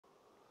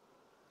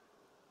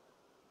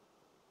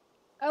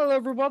Hello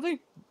everybody,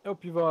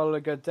 hope you've all had a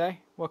good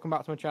day. Welcome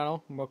back to my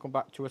channel, and welcome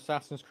back to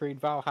Assassin's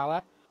Creed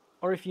Valhalla.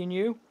 Or if you're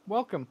new,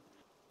 welcome.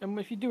 And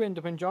if you do end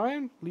up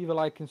enjoying, leave a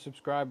like and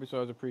subscribe, it's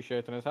always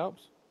appreciated and it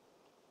helps.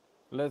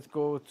 Let's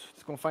go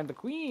find the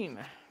queen.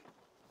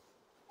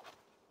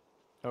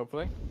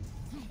 Hopefully.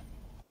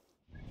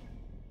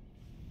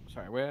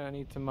 Sorry, where I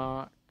need to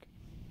mark...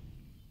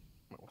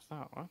 What's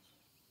that? What?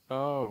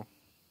 Oh.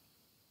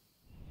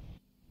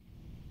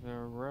 The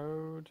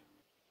road...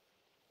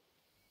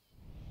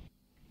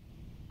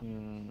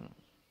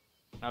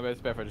 I bet it's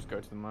better if I just go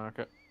to the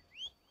market.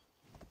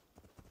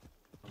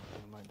 I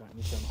might don't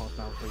need to horse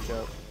now before you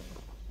go.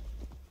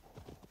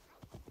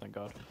 Thank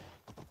God.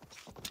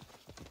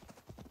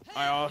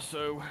 I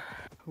also,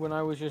 when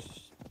I was just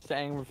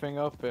setting everything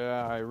up,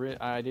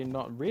 I did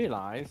not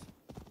realise,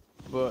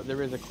 but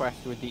there is a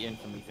quest with the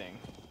infamy thing.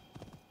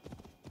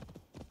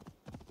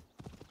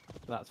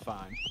 That's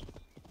fine.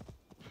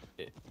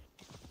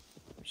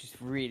 Which is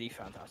really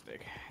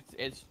fantastic.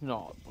 It's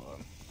not,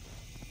 but...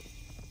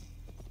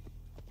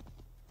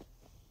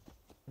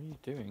 What are you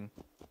doing?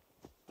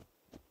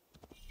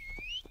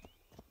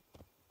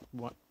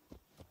 What?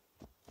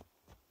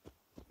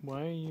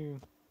 Why are you...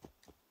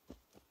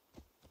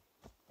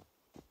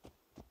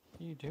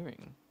 What are you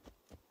doing?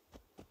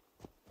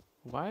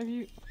 Why have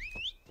you...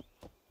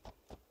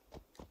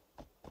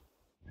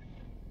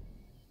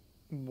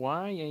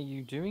 Why are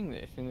you doing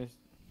this in this...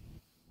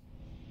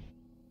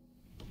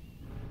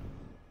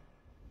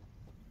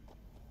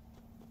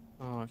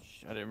 Oh,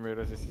 I didn't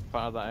realize this is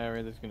part of that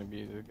area. There's going to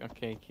be a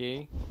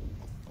key.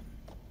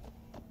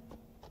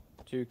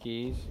 2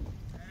 keys.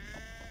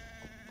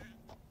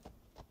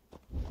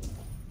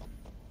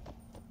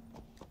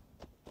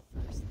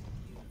 First,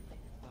 you laid the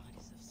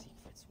bodies of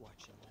Sigurd's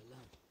watching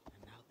alone,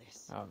 and now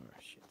this. Oh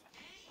shit!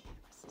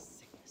 As the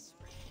sickness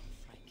spread from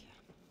Frankia.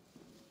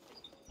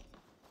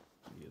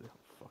 You little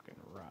fucking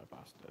rat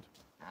bastard.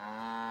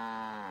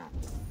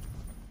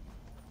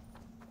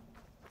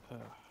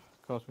 Of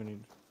course we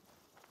need.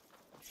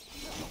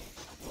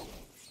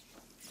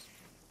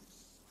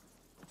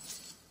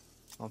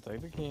 I'll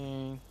take the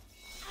key.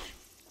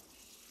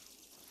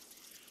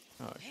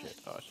 Oh shit,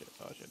 oh shit,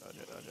 oh shit, oh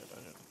shit, oh shit,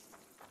 oh shit.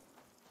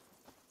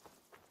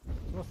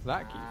 What's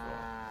that key for?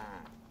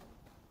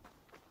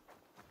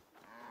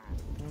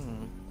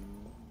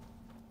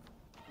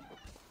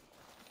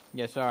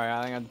 Yeah, sorry,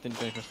 I think I didn't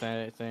finish my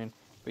saying.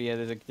 But yeah,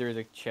 there is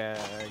a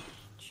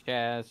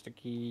chest, a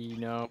key,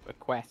 no, a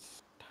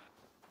quest.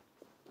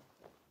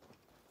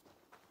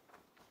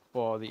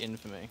 For the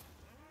infamy.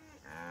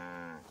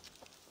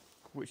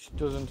 Which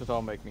doesn't at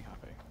all make me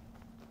happy.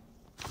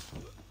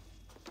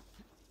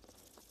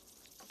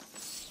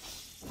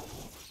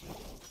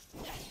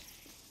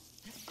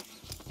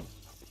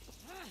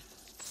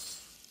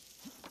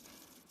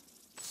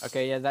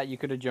 Okay, yeah, that you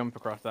could have jumped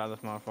across that.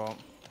 That's my fault.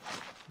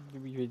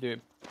 You do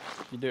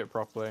it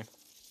properly.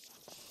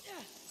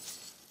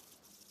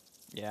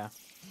 Yeah.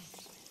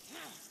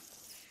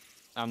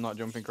 I'm not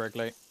jumping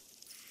correctly.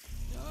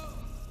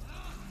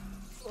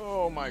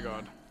 Oh my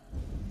God.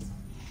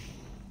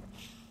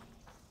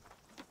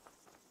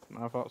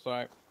 My fault.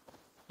 Sorry.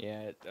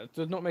 Yeah, it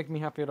does not make me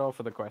happy at all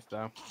for the quest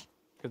though,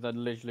 because that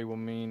literally will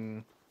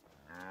mean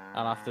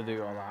I'll have to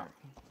do all that.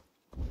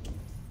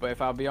 But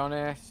if I'll be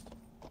honest,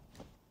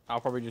 I'll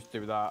probably just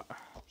do that.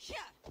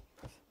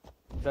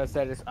 As I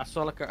said, I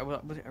saw like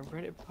was it a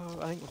Reddit post?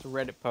 I think it was a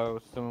Reddit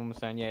post. Someone was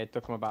saying, yeah, it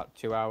took them about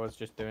 2 hours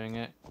just doing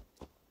it.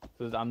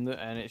 So and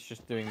it's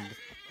just doing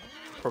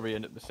probably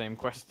end up the same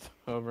quest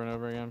over and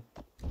over again.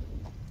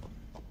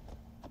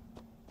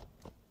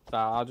 So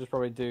I'll just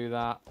probably do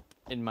that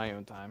in my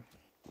own time.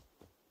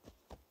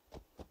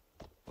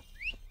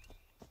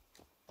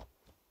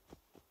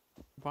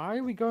 Why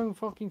are we going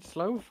fucking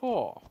slow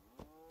for?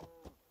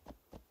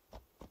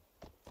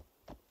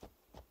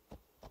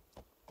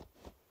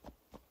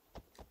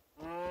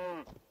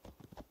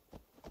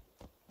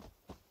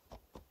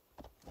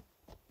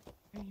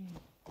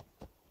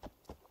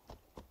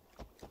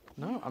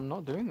 No, I'm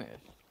not doing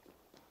this.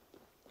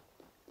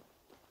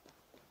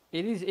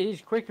 It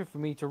is quicker for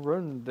me to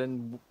run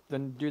than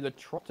do the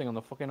trotting on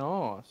the fucking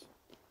horse.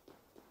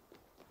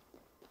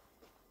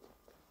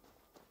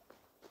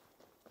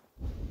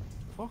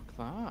 Fuck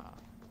that.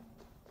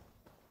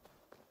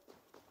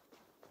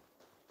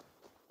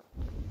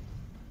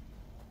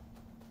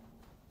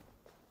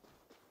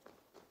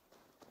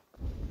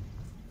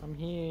 I'm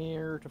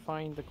here to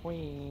find the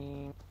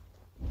queen.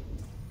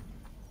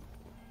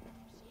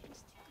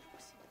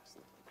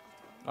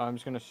 Oh, I'm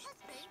just gonna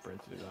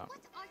sprint to do that. What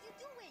are you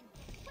doing?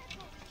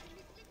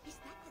 Is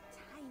that the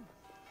time?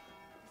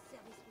 The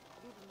service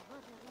will give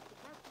mother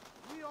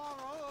with the We are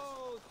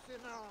all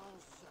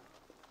sinners.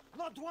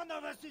 Not one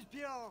of us is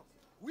pure.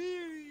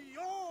 We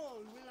all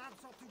will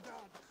answer to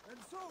God, and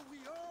so we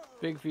all.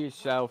 Big for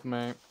yourself,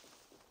 mate.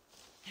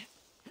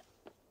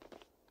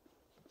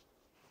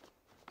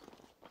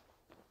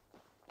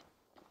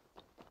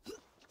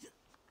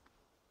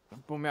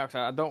 But me,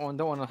 I don't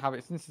want to have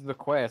it. Since it's the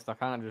quest, I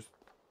can't just.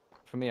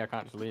 For me, I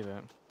can't just leave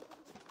it.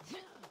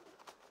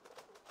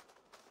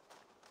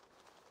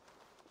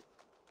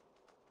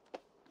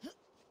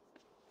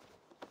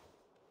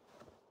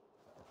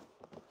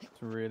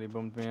 That's really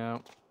bummed me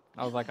out.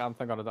 I was like, I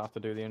think I'd have to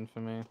do the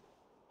infamy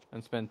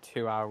and spend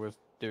 2 hours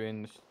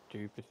doing the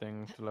stupid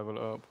thing to level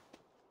it up.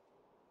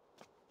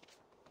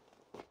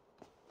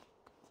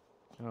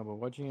 Oh, but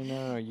what do you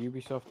know?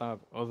 Ubisoft have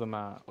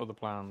other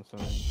plans. So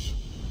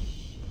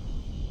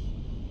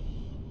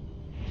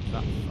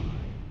that's fine.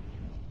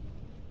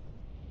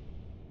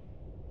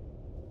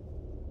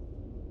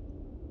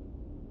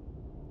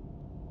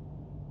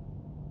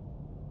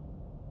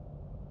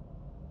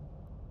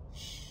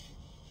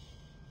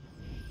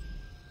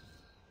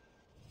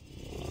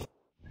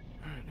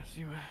 Alright, let's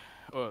see where.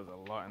 Oh, there's a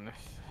lot in this.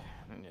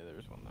 And yeah, there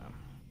is one there.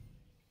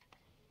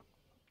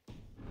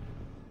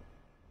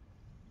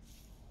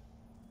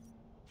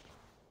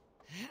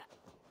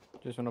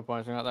 Just want to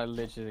point something out that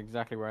lich is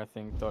exactly where I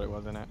thought it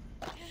was, in it.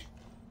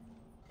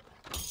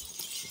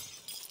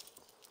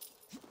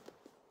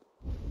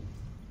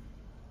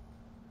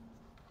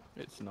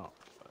 It's not,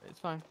 but it's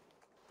fine.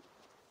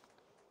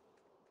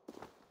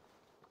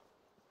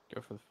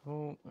 Go for the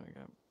full. There we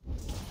go.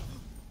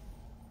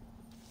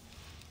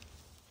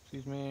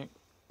 Excuse me.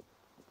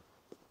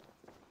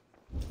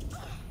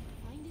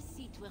 Find a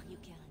seat where you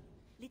can.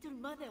 Little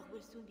mother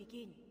will soon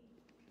begin.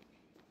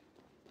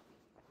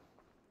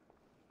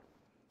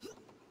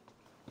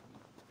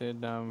 Sit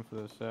down for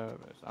the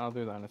service. I'll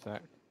do that in a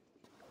sec.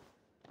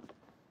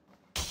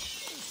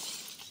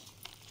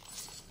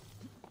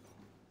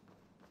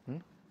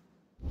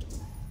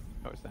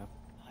 Oh, it's there.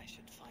 I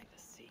should find a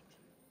seat.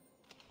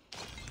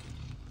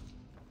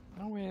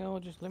 I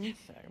will. Just let me a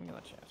sec. Let me get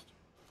that chest.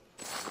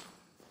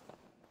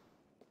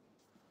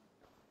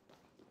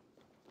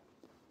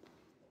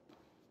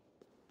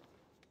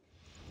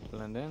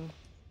 Blend in.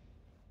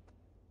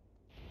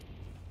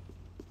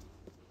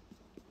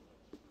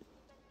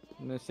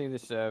 Let's see the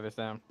service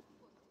then.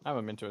 I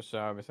haven't been to a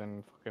service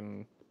in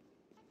fucking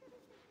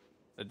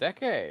a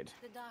decade.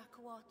 The dark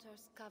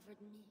waters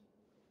covered me.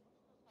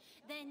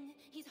 Then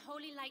his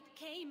holy light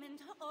came and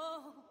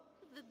oh,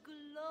 the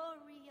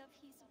glory of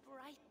his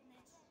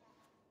brightness.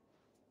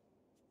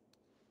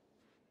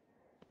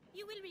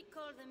 You will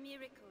recall the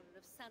miracle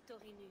of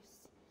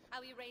Santorinus,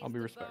 how he raised I'll be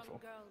the respectful.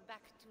 burned girl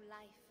back to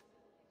life.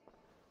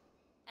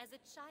 As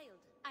a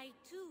child, I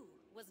too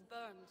was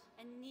burned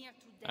and near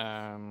to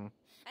death.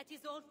 At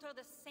his altar,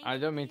 the saint I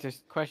don't mean to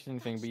question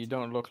anything, but you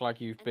don't look like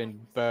you've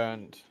been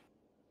burnt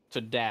to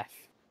death.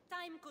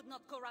 Time could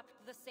not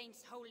corrupt the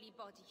saint's holy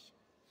body.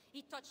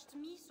 He touched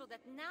me so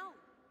that now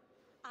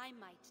I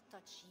might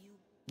touch you.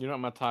 You're not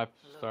my type.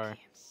 Sorry.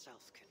 Loki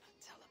himself cannot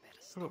tell a better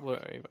Shut up,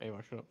 story.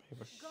 Eivor. Shut up,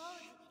 Eivor.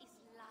 God is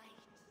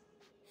light.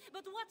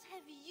 But what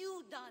have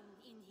you done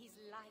in his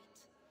light?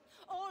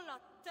 All are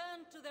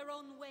turned to their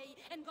own way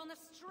and gone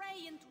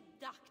astray into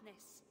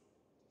darkness.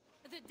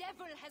 The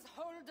devil has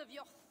hold of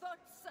your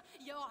thoughts,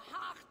 your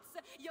hearts,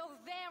 your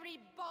very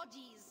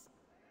bodies.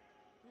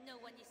 No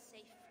one is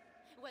safe,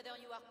 whether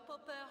you are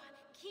pauper,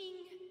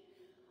 king,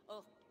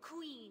 or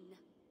queen.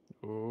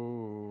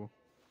 Ooh.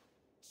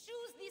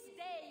 Choose this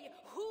day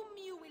whom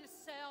you will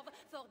serve,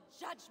 for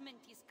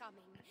judgment is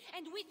coming,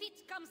 and with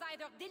it comes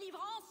either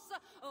deliverance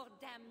or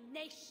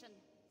damnation.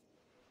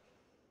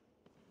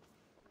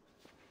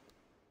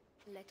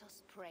 Let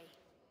us pray.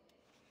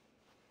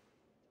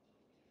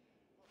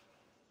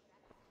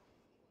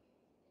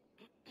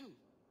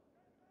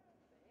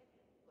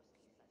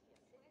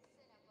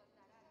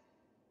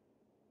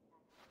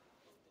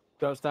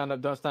 Don't stand up,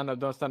 don't stand up,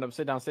 don't stand up.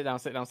 Sit down, sit down,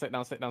 sit down, sit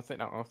down, sit down, sit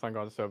down. Oh, thank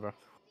God it's over.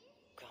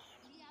 Gone.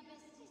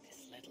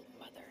 This little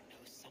mother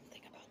knows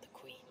something about the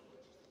queen.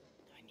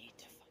 I need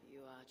to find... You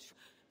are...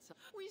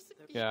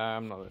 Yeah,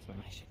 I'm not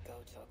listening. I should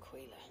go to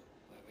Aquila,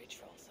 where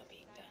rituals are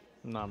being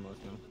done. No, I'm not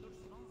listening.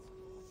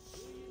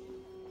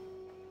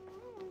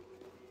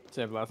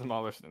 Save last, I'm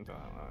not listening to that.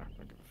 I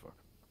don't give a fuck.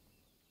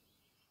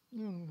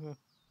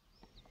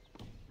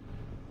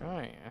 Oh,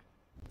 yeah.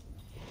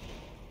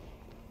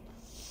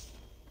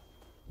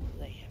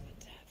 They have a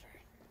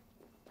tavern.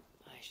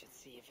 I should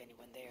see if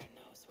anyone there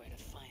knows where to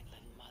find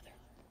little mother.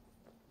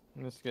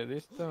 Let's get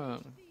this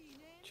done.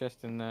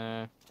 Chest in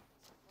there.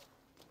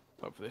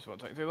 Hopefully this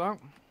won't take too long.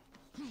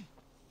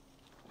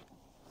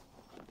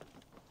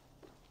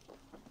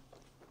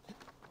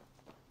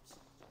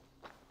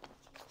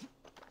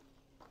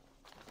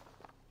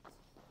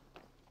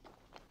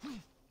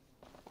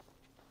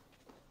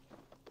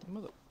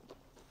 Mother.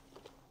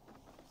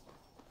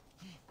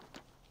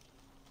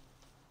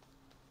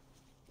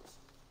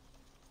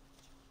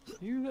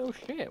 You little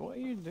shit, what are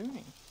you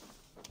doing?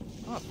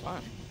 Oh, it's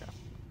fine. Okay.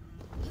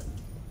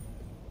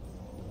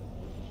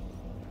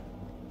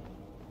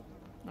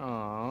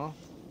 Aww.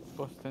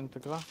 Bust into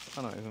glass?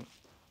 Oh no, it isn't.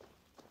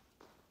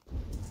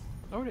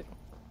 Oh, it.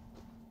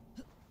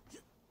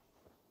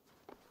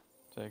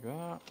 Take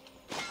that.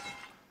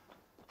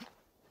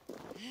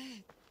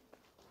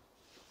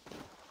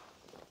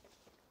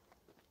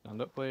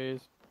 Stand up,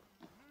 please.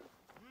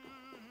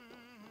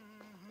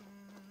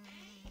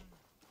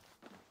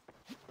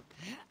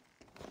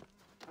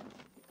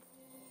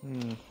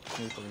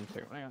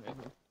 Hang on.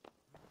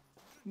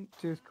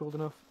 It's cold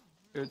enough.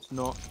 It's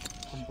not.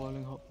 I'm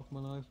boiling hot. Fuck my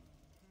life.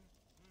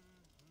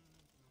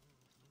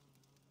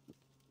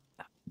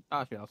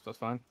 Actually, that's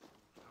fine.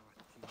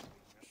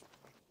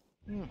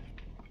 Hmm.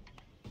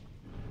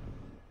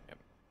 Yep.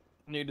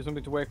 Needed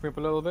something to wake me up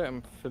a little bit.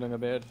 I'm feeling a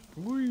bit.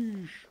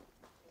 Whoosh.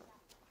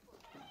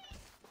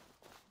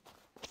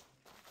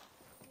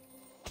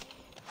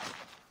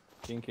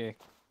 Kinky.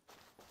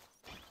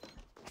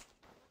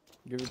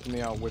 Give it to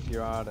me, I'll whip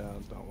your heart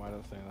out. Don't why did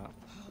I say that?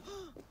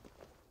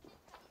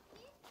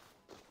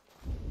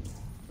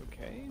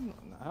 Okay,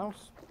 not in the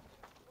house.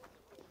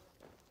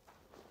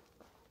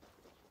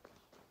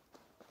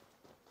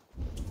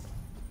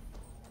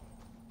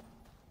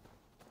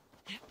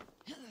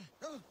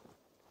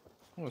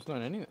 Oh, it's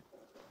not anything.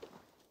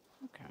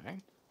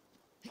 Okay.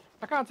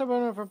 I can't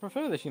tell if I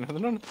prefer this, you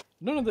know.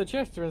 None of the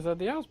chests are inside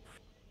the house.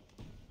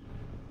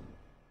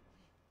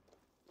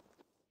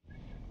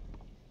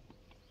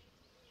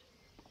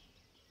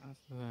 That's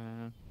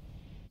there.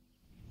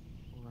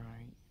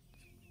 Right.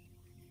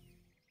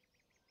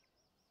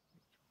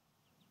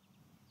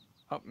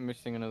 Oh,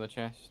 missing another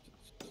chest.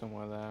 It's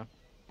somewhere there.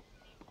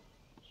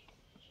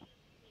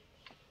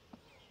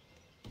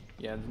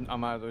 Yeah, I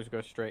might as well just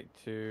go straight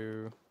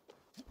to...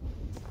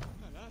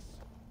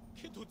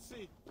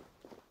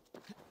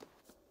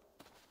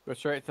 Go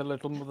straight to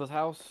Little Mother's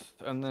house,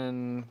 and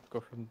then go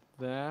from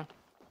there.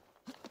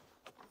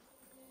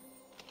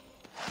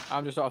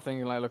 I'm just sort of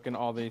thinking, like, looking at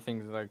all these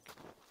things, like,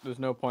 there's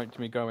no point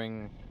to me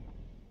going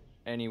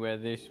anywhere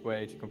this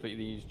way to complete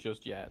these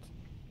just yet.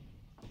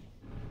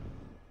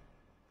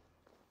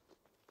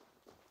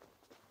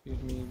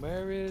 Excuse me,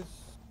 where is...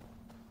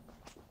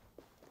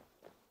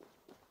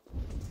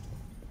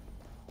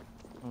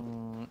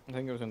 I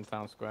think it was in the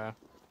town square.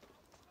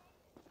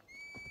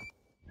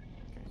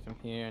 Okay, so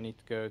here I need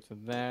to go to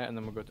there, and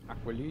then we'll go to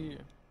Aquili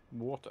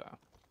Water.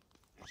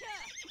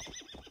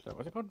 So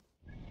what's it called?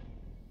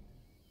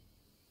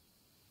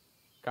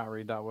 Can't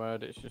read that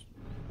word. It's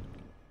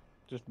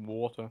just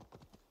water.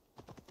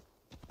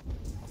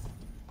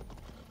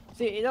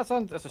 See, that's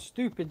a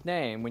stupid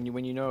name when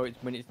you know it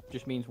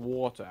just means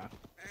water.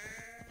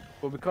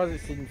 But because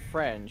it's in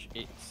French,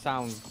 it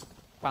sounds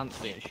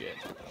fancy and shit.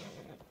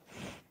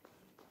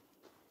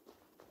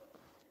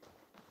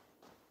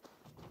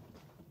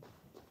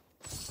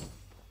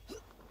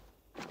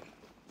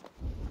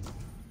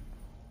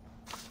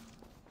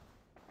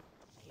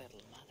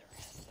 Little Mother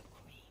has the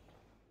Queen.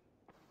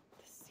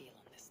 The seal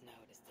on this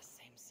note is the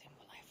same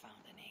symbol I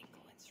found in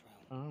Engelwin's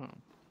room. Oh.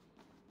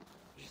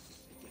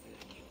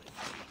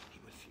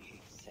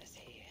 Says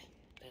here,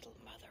 Little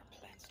Mother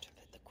plans to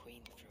put the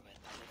Queen through a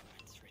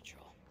deliverance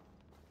ritual.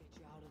 Get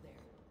you out of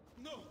there.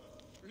 No!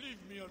 Leave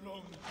me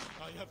alone!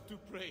 I have to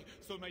pray,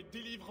 so my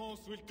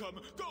deliverance will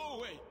come. Go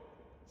away!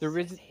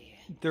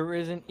 There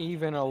isn't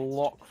even a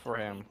lock for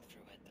him.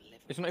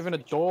 It's not even a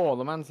door.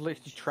 The man's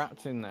literally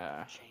trapped in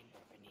there. Chamber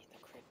beneath the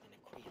crypt in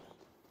Aquila.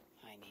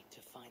 I need to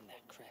find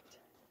that crypt.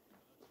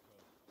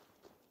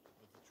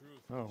 But the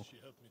truth Oh. is she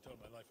helped me turn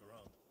my life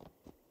around.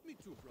 Me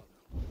too, brother.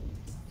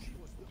 She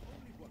was the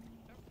only one who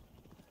ever...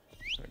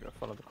 There we go,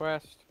 follow the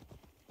quest.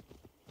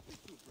 Me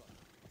too, brother.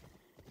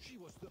 She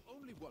was the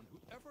only one who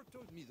ever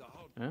told me the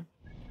hard... Huh?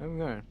 Where are we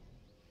going?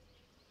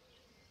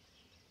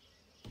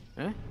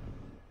 Huh?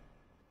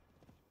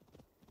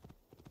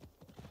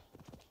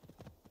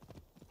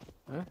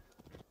 Huh?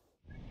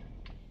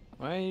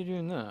 Why are you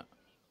doing that?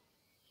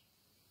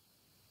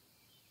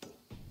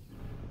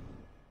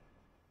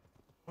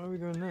 Why are we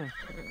going there?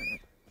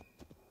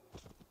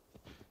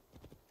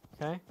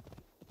 Okay.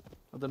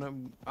 I don't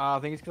know. I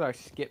think it's because I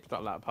skipped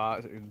that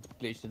part. So it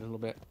glitched a little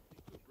bit. Me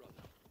too,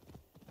 brother.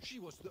 She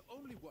was the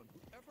only one who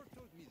ever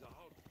told me the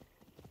hard...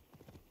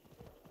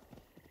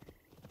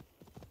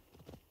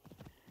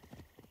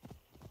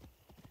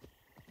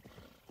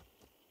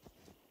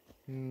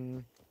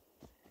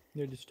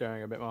 You're just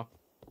staring a bit more.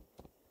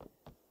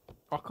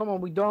 Oh, come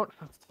on, we don't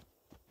have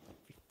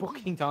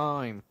fucking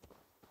time.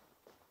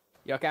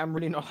 Yeah, okay, I'm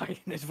really not liking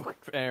this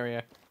fucking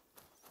area.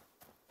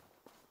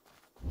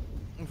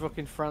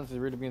 Fucking France is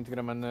really beginning to get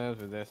on my nerves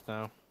with this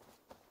now.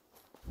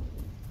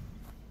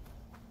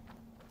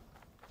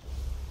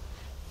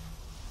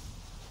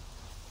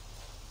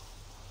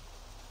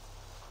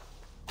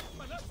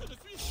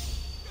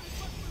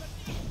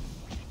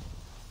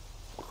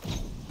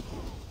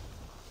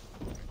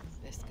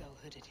 Let's go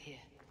hooded here.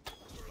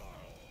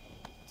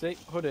 See,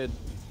 hooded,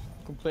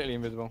 completely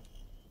invisible.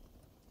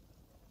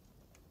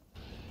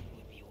 It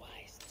would be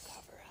wise to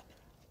cover up.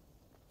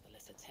 The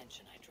less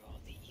attention I draw,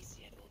 the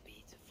easier it will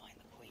be to find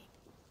the Queen.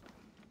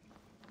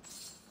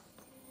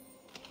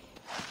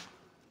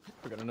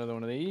 We got another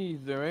one of these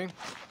doing.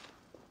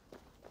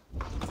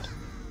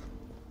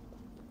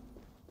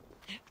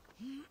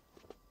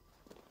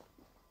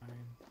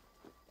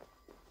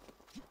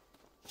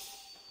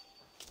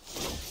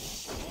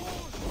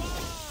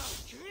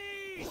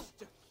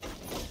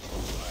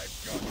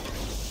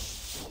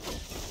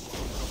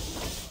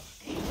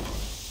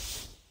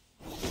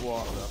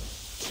 What the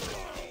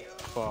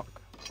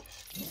fuck?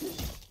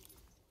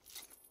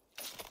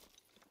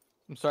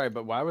 I'm sorry,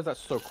 but why was that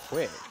so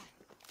quick?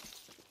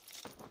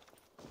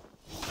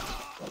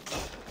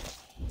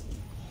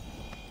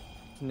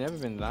 It's never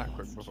been that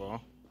quick before.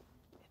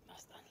 It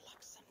must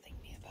unlock something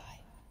nearby.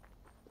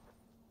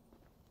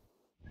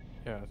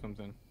 Yeah,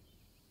 something.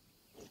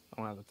 I'm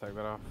gonna have to take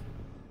that off.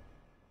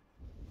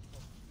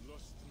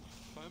 Lost my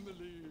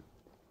family.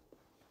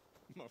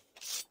 My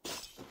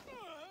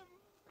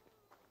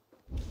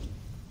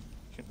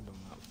Shouldn't have done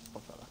that,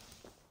 poor fella.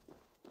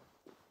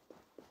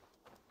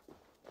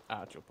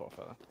 Actual poor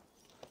fella.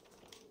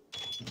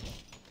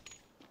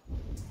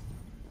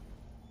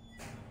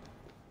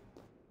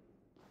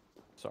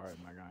 Sorry,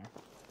 my guy.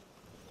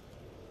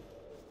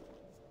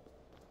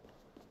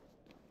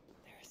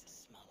 There is a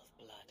smell of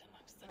blood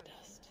amongst the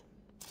dust.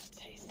 A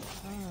taste of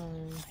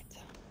poison in my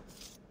tongue.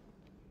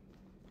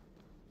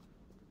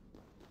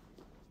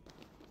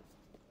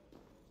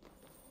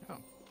 Oh.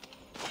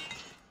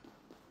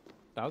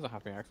 That was a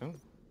happy accident.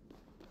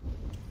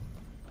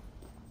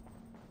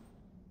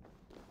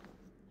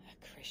 A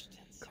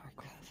Christian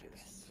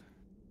sarcophagus.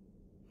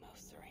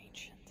 Most are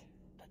ancient,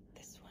 but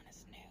this one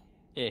is new.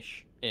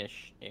 Ish.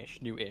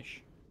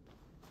 New-ish.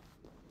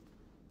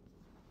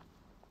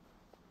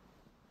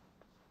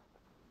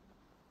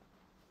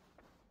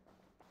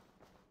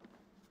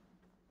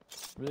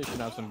 Really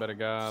should have some better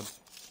guards.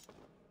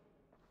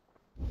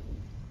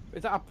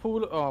 Is that a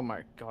pool? Oh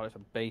my god, it's a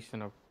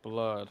basin of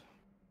blood.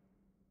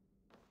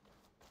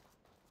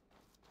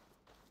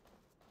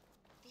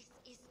 This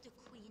is the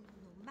queen,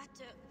 no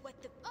matter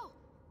what the... Oh!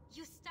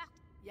 You stuck.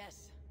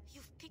 Yes,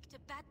 You've picked a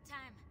bad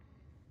time.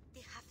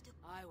 They have to...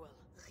 I will.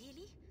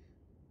 Really?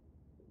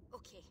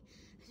 Okay.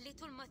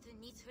 Little mother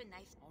needs her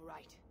knife. All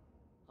right.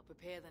 I'll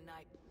prepare the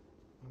knife.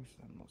 I'm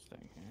not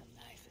staying here.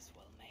 The knife is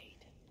well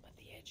made, but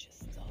the edge is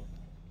dull.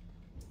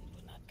 It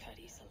would not cut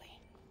easily.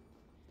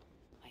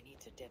 I need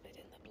to dip it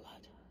in the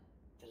blood.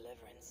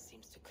 Deliverance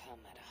seems to come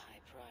at a high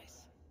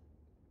price.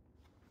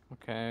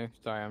 Okay,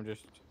 sorry, I'm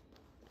just...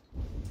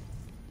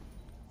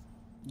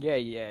 Yeah,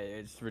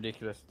 it's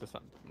ridiculous to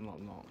not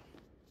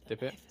The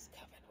dip it. knife is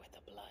covered with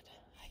the blood.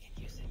 I can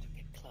use it to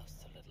get close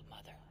to Little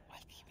Mother while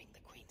keeping the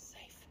queen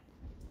safe.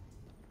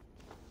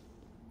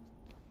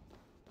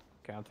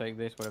 Okay, I'll take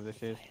this, whatever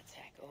this is. I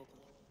attack Odin.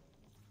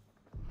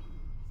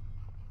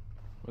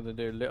 What do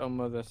they do? Little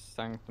Mother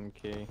Sanctum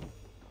Key.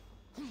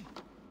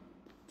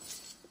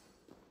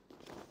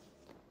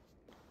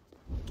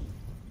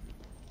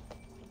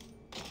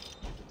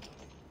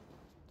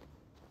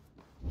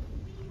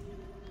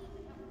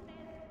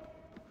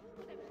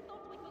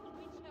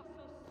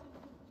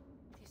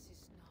 This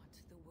is not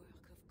the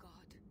work of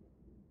God.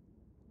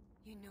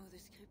 You know the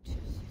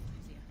scriptures,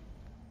 Eivor.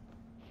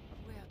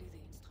 Where do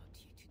they instruct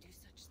you to do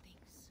such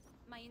things?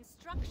 My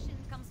instruction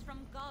comes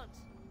from God,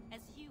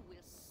 as you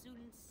will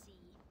soon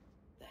see.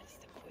 That is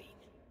the queen,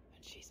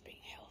 and she's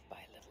being held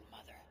by Little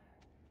Mother.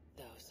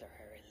 Those are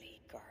her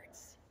elite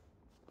guards.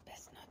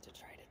 Best not to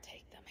try to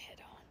take them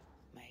head on.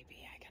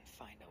 Maybe I can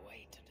find a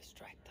way to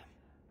distract them.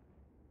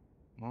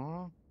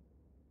 What?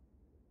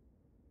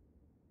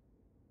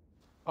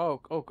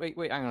 Oh,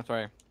 wait, hang on,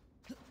 sorry.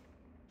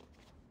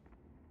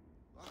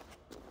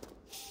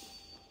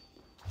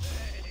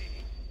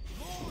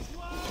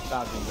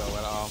 That didn't go well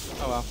at all.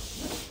 Oh well.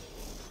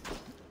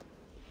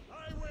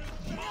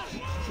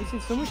 This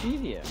is so much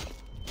easier.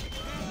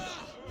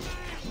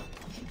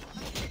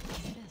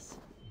 Yes.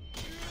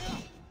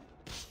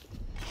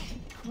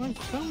 Oh,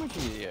 it's so much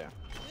easier.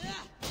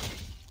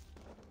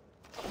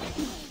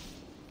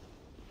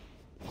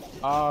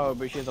 Oh,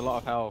 but she has a lot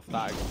of health.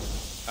 That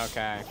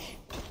okay.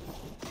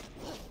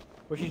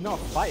 But she's not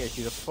a fighter.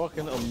 She's a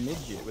fucking little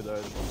midget with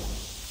a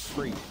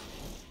creep.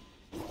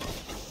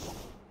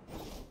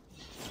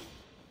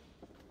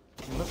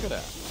 Look at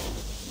her.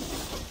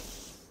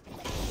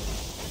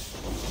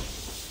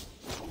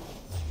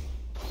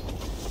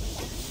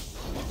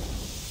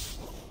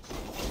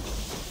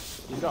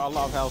 She's got a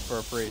lot of health for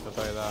a priest, I'll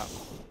tell you that.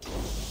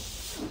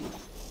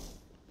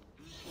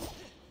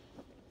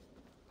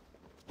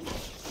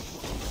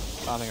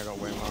 I think I got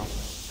way more.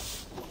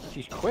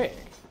 She's quick.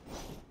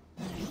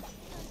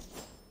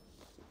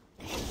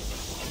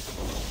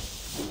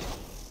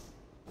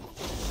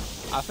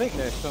 I think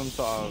there's some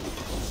sort of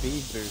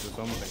speed boost or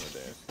something with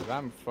this, because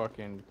I'm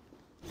fucking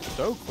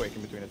so quick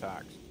in between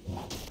attacks.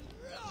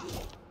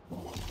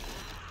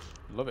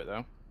 Love it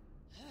though.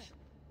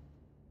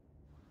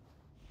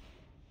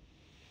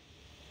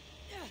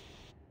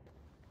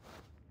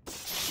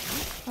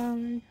 Hi. I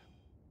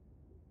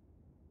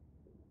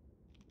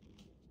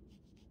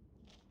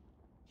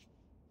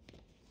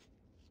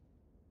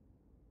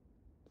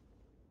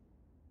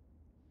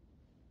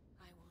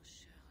will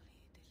surely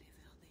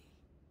deliver thee,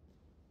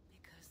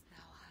 because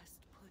thou hast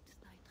put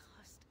thy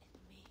trust in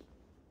me.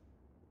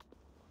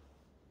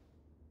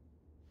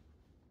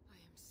 I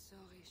am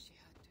sorry she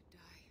had to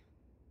die.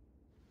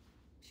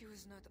 She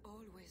was not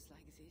always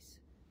like this,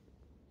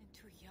 and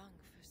too young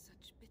for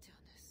such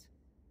bitterness.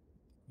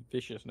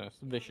 Viciousness.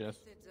 Vicious.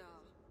 Your methods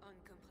are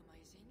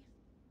uncompromising,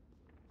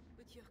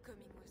 but your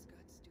coming was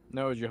God's doing.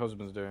 Know what your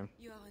husband's doing.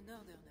 You are a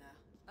northerner,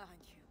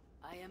 aren't you?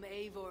 I am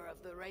Eivor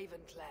of the Raven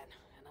clan,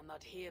 and I'm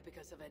not here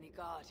because of any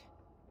god.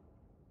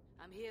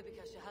 I'm here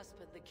because your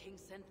husband, the king,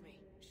 sent me.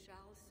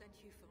 Charles sent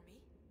you for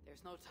me?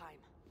 There's no time.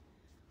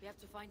 We have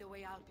to find a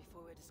way out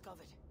before we're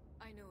discovered.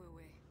 I know a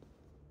way.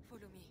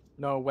 Follow me.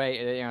 No,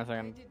 wait, hang on a I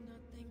second. did not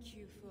thank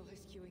you for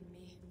rescuing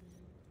me.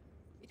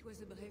 It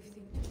was a brave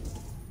thing to do.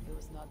 It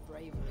was not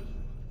bravery.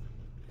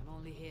 I'm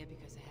only here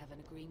because I have an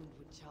agreement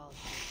with Charles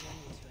to return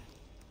you to him.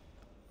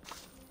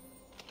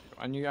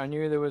 I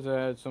knew there was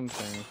a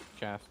something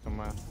chest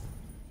somewhere.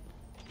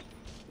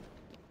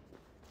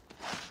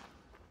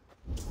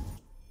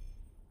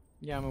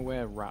 Yeah, I'm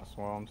aware of rat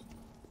swarms.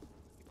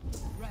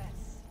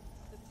 Rats.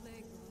 The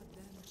plague brought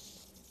them.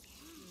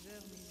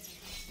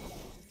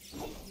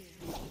 Vermin.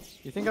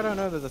 You think I don't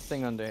know there's a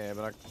thing under here,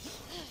 but I...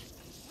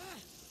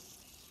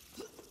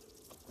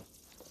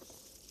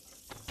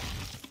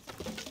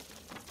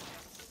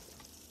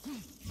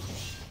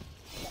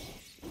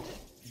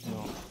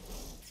 No.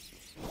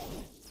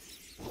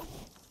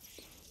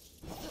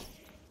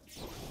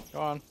 Go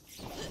on.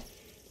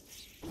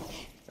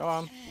 Go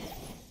on.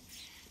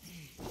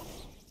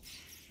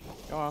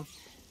 Go on.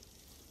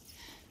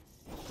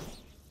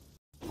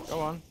 Go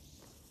on.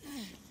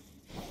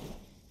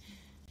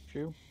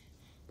 Shoo.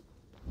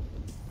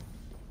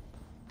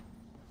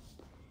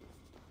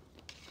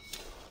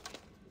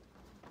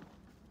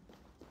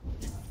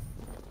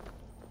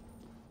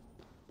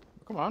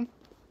 Come on.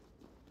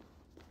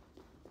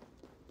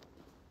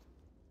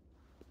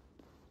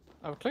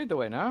 I've cleared the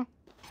way now.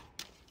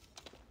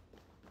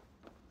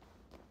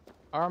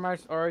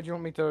 Or do you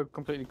want me to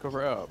completely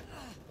cover it up?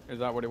 Is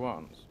that what it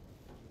wants?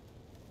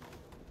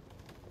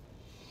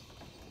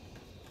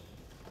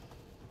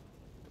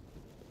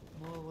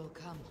 More will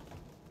come.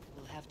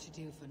 We'll have to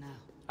do for now.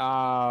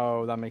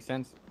 Oh, that makes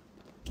sense.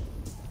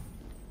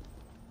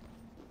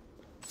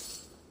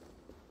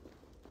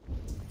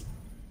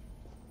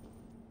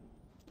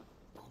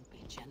 Won't be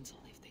gentle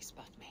if they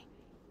spot me.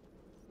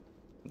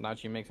 That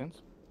actually makes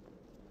sense.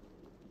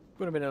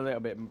 Would have been a little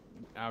bit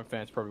out of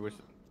fairness, probably was.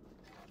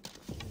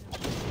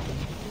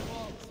 Your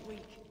wall's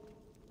weak.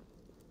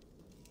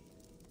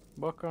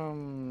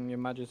 Welcome, Your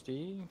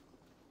Majesty.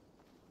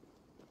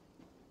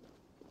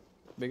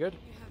 Be good?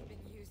 You have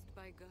been used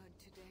by God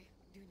today.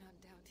 Do not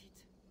doubt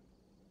it.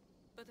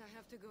 But I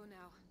have to go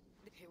now.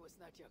 It was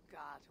not your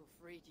god who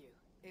freed you.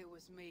 It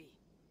was me.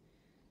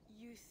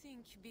 You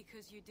think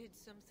because you did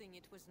something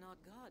it was not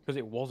God? Because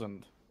it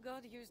wasn't.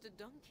 God used a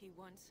donkey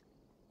once.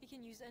 He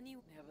can use any...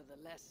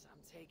 Nevertheless, I'm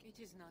taking... It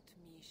is not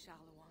me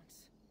Charles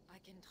wants. I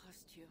can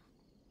trust you.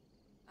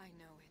 I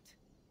know it.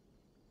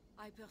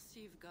 I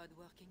perceive God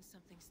working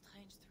something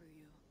strange through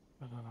you.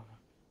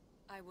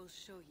 I will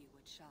show you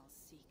what Charles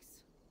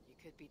seeks. You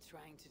could be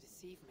trying to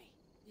deceive me.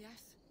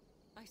 Yes,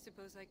 I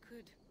suppose I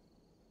could.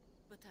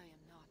 But I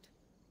am not.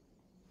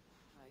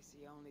 I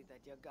see only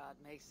that your god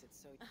makes it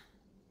so...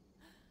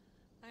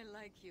 I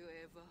like you,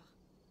 Eivor.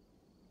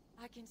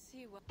 I can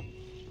see what...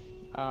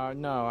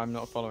 No, I'm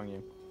not following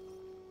you.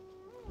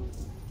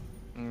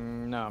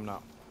 No, I'm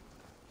not.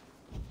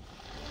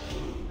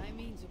 I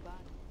mean to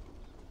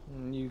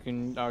bad. You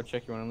can... I'll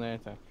check you on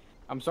later.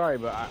 I'm sorry,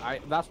 but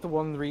that's the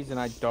one reason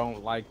I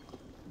don't like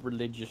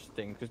religious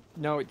things. Because,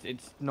 no,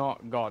 it's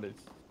not God.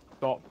 It's...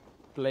 Stop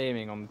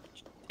blaming on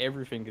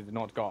everything is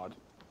not God.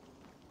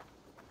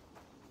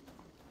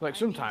 Like,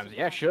 sometimes,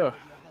 yeah, sure.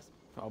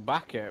 I'll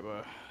back it,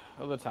 but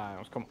other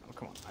times, come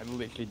on. I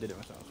literally did it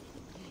myself.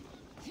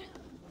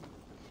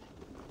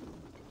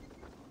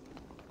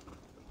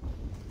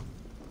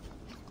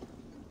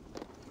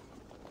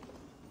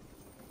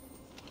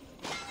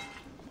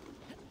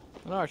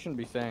 No, I shouldn't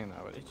be saying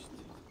that, but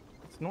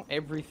it's not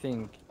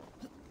everything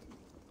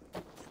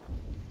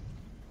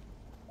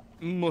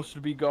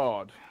must be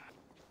God.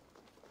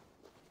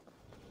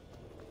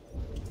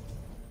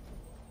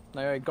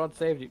 Like, God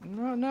saved you.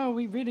 No,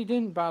 we really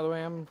didn't, by the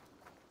way.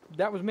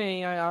 That was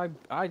me. I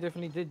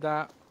definitely did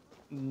that.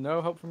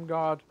 No help from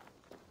God.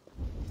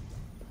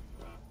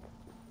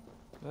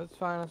 That's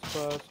fine, I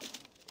suppose.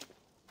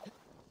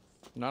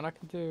 None I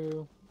can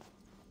do.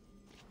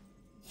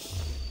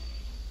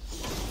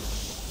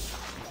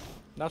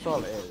 That's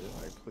all it is.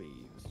 Like, please,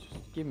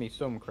 just give me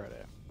some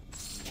credit.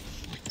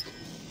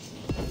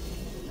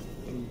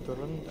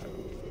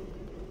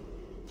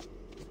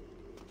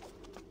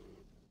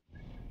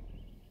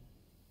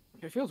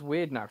 It feels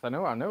weird now, because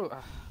I know, it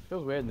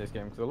feels weird in this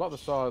game, because a lot of the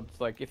swords,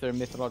 like, if they're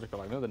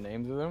mythological, I know the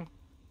names of them.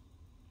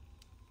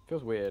 It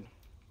feels weird.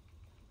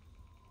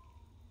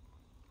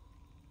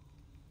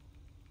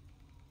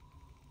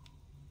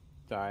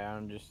 Sorry,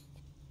 I'm just...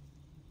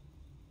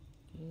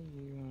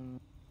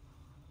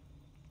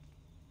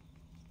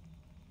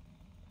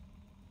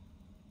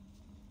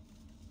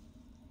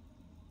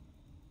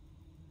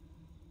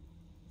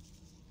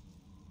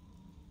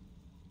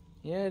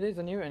 Yeah, it is,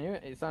 I knew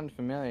it. It sounded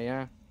familiar,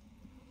 yeah.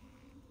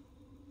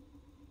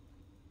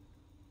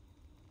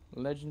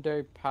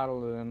 Legendary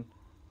Paladin.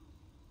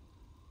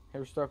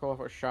 Here we stuck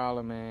off at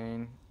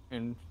Charlemagne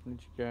in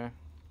Flichka.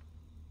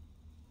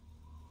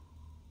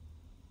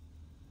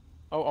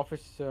 Oh,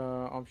 officer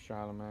of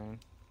Charlemagne.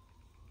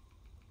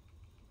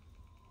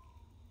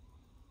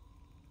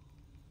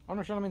 Oh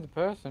no, Shaun means a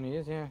person. He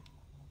is, yeah.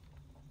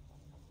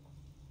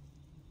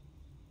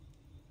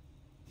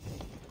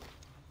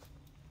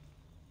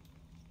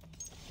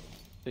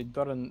 They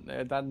didn't.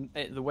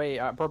 The way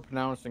I'm probably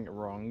pronouncing it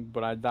wrong,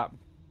 but that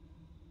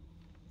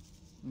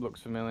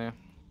looks familiar.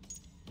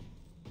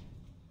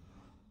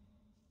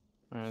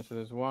 Alright, so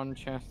there's one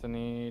chest I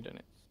need, and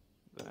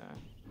it's there.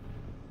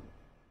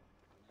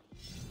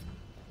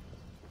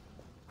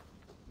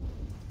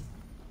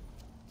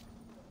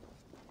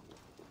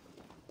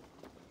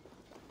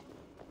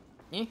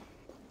 Eh?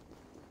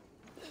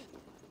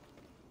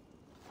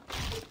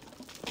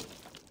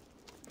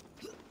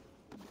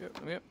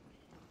 Yep.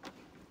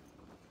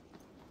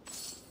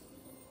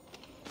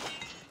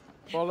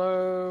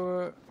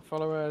 Follow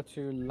her to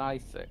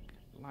Lysik.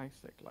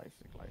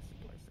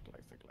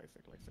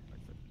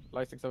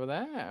 Lysik's over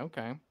there?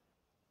 Okay.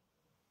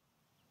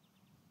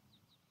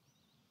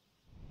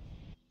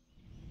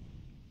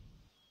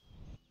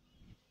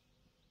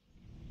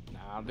 Nah,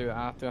 I'll do it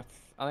after.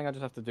 I think I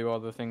just have to do all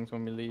the things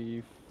when we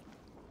leave.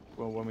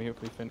 Well, when we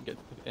hopefully get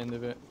to the end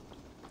of it.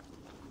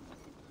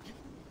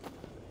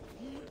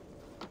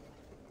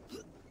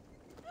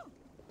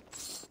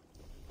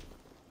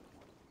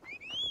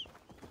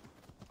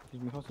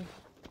 Excuse me, Hossy.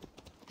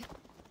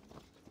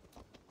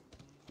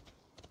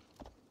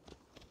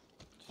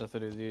 Just have to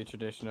do the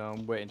traditional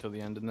wait until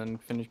the end and then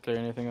finish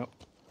clearing anything up.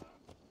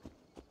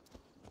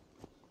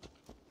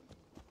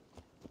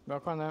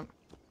 Back on that.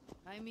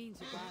 I mean to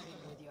bargain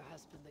with your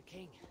husband, the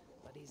king,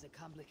 but he's a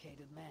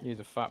complicated man. He's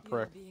a fat You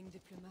are prick. being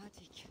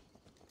diplomatic.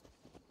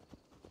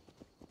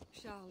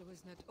 Charles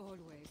was not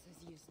always as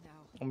he is now.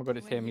 Oh my god,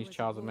 it's When him. he He's was a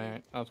Charles boy,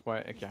 Mary. That's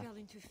why. He Okay. fell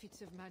into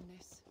fits of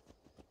madness.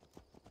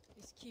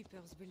 His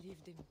keepers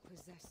believed him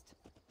possessed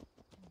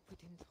and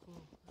put him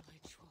through a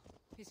ritual.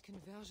 His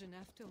conversion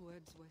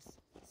afterwards was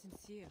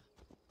sincere,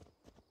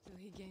 though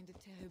he gained a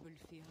terrible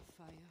fear of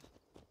fire.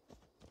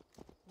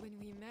 When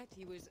we met,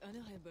 he was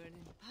honorable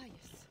and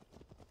pious.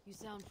 You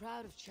sound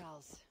proud of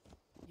Charles.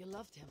 You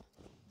loved him.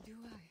 Do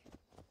I?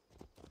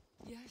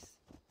 Yes,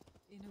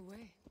 in a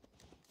way.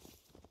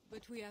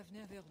 But we have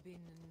never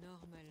been a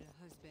normal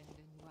husband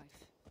and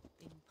wife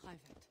in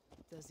private.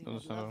 Does he No,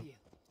 not so- love you?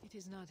 It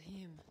is not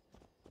him.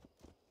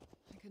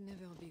 I could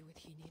never be what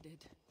he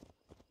needed.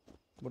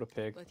 What a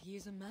pig. But he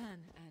is a man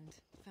and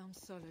found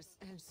solace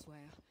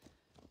elsewhere.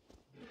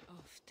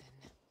 Often.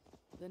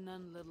 The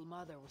nun little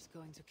mother was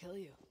going to kill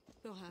you.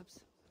 Perhaps.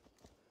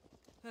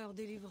 Her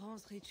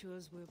deliverance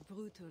rituals were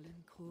brutal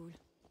and cruel.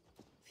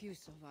 Few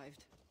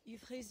survived.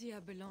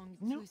 Euphrasia belonged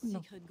to a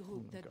secret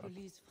group my that God.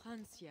 believes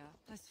Francia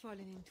has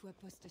fallen into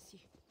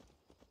apostasy.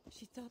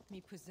 She thought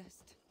me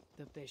possessed.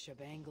 The Bishop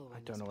Engelwin I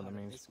don't know was what that part of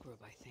means. this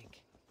group, I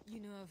think. You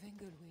know of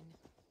Engelwin?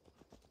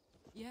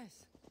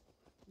 Yes.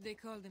 They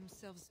call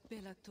themselves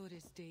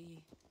Bellatores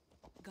Dei,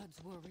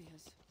 God's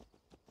warriors.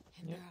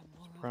 And Yeah, there are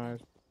more of them. Surprise.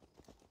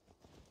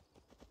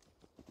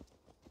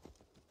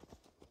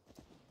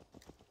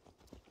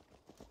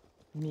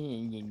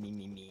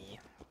 Me.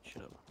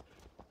 Shut up.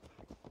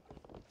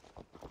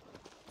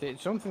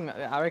 It's something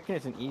that I reckon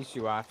it's an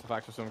issue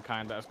artifact of some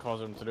kind that has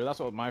caused him to do. That's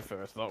what my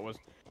first thought was.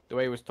 The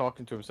way he was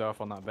talking to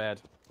himself on that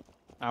bed.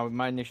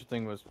 My initial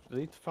thing was,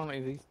 these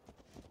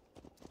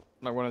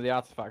like one of the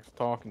artifacts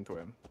talking to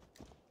him.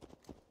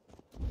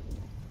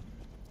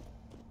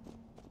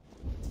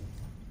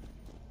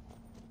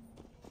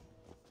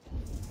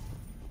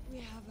 We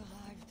have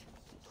arrived.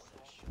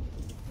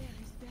 There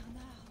is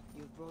Bernard.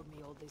 You brought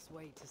me all this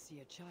way to see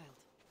a child.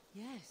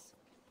 Yes.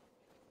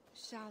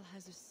 Charles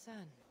has a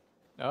son.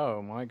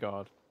 Oh my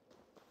god.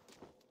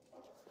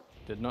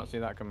 Did not see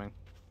that coming.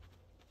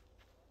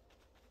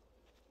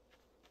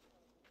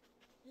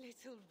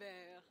 Little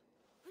bear.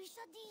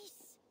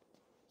 Richardis!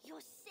 You're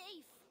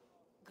safe!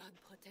 God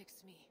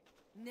protects me.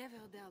 Never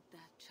doubt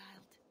that,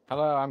 child.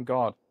 Hello, I'm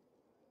God.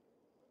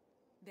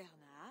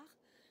 Bernard,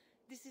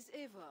 this is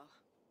Eivor,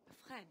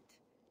 a friend.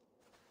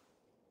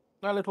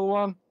 That little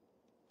one.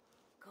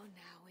 Go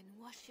now and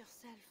wash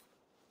yourself.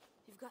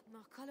 You've got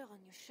more color on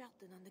your shirt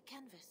than on the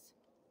canvas.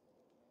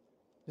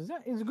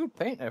 He's a good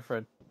painter,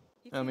 Fred.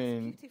 He I paints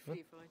mean-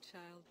 beautifully for a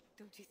child,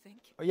 don't you think?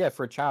 Oh yeah,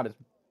 for a child, it's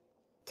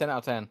 10 out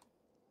of 10.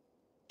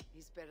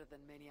 He's better than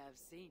many I've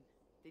seen.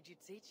 Did you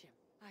teach him?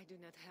 I do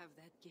not have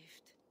that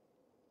gift.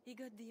 He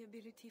got the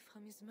ability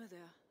from his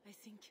mother, I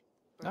think.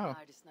 Oh.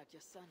 Bernard is not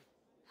your son.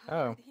 How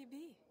Oh. could he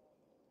be?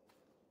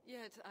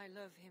 Yet I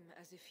love him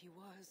as if he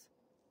was.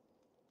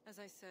 As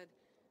I said,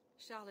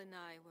 Charles and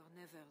I were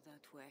never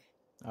that way.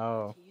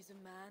 Oh. He is a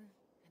man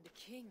and a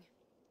king.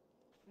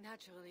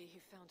 Naturally, he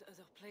found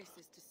other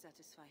places to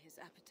satisfy his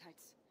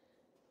appetites.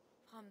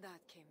 From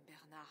that came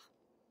Bernard.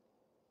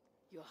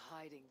 You're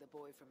hiding the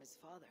boy from his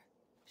father.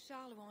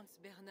 Charles wants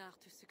Bernard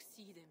to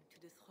succeed him to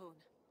the throne.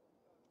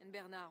 And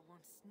Bernard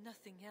wants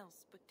nothing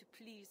else but to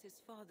please his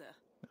father.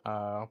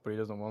 But he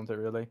doesn't want it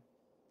really.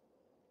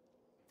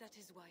 That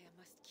is why I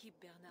must keep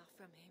Bernard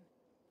from him.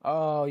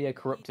 Oh yeah, Lead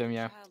corrupt the him,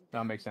 yeah. child That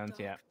down makes a sense,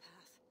 yeah. dark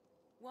path,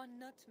 one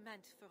not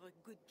meant for a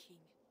good king.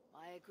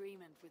 My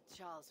agreement with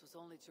Charles was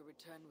only to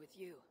return with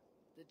you.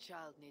 The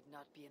child need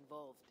not be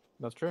involved.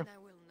 That's true. And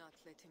I will not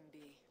let him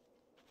be.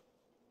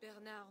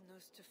 Bernard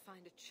knows to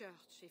find a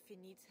church if he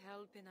needs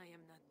help and I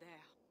am not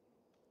there.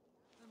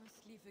 I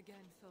must leave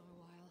again for a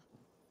while.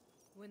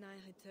 When I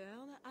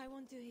return, I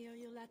want to hear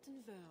your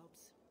Latin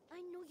verbs. I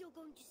know you're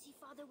going to see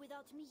father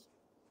without me.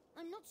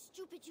 I'm not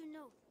stupid, you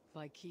know.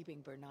 By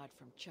keeping Bernard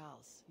from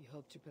Charles, you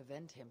hope to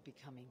prevent him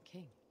becoming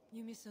king.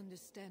 You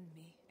misunderstand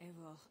me,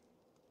 Eivor.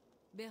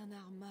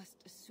 Bernard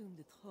must assume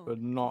the throne. But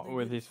for not the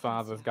with good his of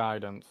father's Francia.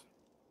 guidance.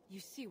 You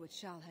see what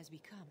Charles has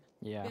become.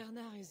 Yeah.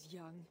 Bernard is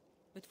young,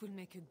 but will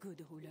make a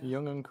good ruler.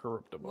 Young and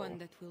corruptible. One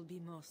that will be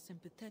more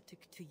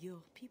sympathetic to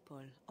your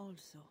people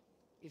also.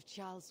 If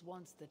Charles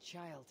wants the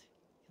child,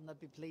 he'll not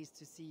be pleased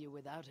to see you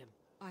without him.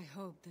 I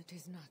hope that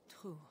is not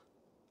true.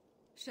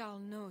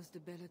 Charles knows the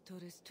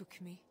Bellatores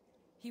took me.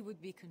 He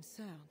would be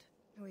concerned.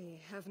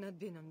 We have not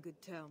been on good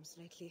terms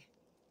lately.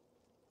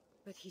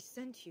 But he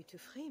sent you to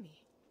free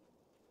me.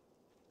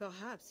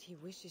 Perhaps he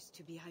wishes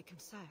to be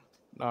reconciled.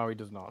 No, he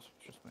does not.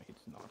 Trust me, he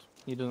does not.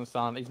 He doesn't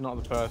sound. He's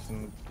not the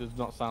person. Does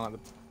not sound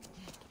like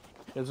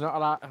the. Does not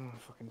allow.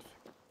 Fucking.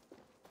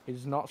 He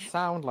does not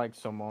sound like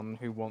someone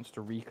who wants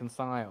to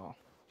reconcile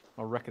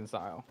or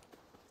reconcile.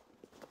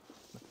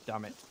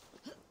 Damn it.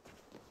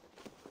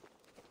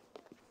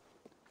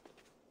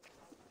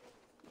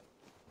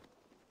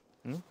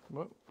 Hmm.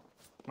 What?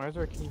 Why is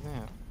there a key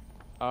there?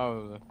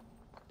 Oh.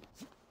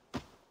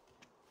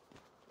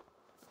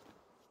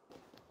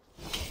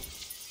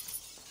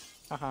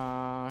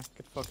 Haha,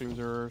 get the fuck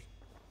losers.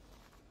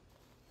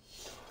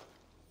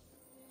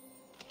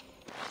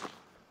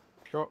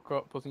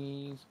 Shortcut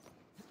pussies.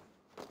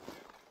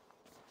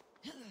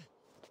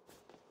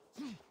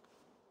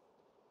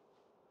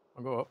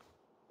 I'll go up.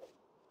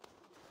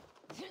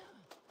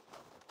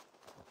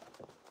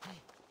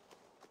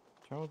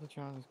 Charles the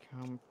Child's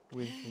camp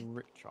with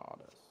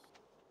Richardus.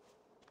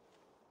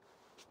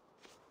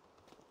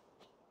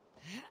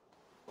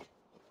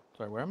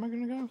 Sorry, where am I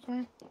gonna go?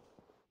 Sorry.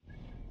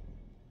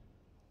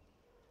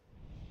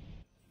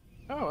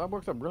 Oh, that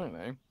works out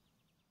brilliantly.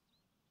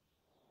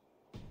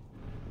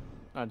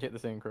 I'd hit the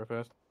synchro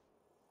first.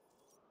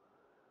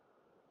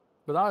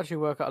 But that'll actually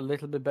work out a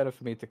little bit better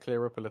for me to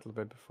clear up a little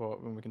bit before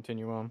when we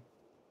continue on.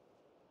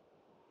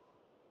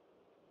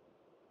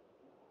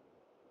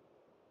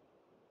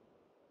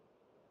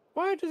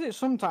 Why does it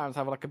sometimes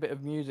have like a bit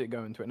of music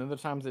going to it and other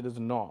times it does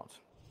not?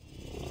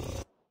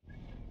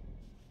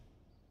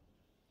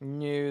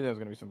 Knew there was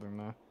going to be something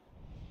there.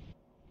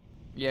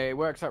 Yeah, it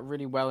works out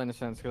really well in a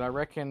sense, because I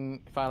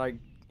reckon if I like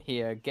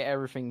here, get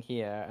everything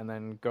here, and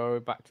then go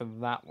back to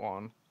that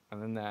one,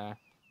 and then there,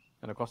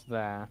 and across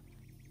there,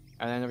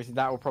 and then obviously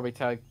that will probably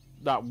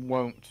that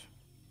won't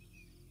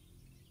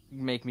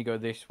make me go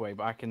this way,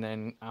 but I can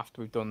then, after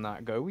we've done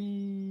that, go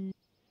wee,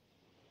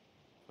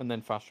 and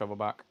then fast travel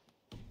back.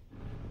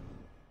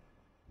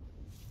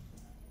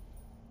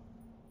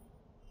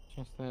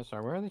 Chest there,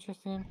 sorry, where are the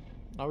chests in?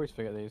 I always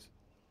forget these.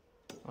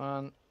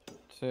 1,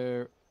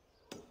 2,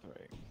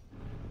 3.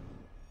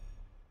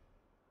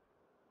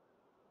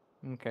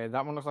 Okay,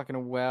 that one looks like in a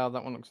well,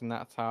 that one looks in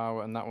that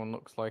tower, and that one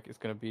looks like it's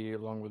going to be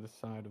along with the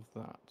side of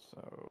that.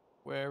 So,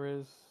 where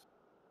is...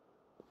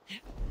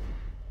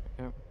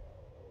 Okay.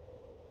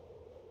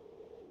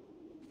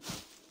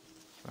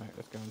 Right,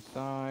 let's go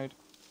inside.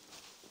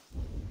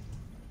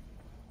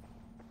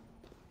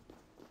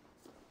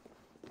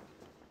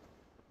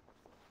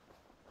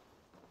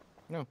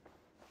 No.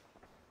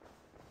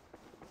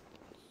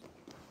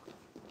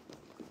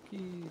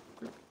 Key.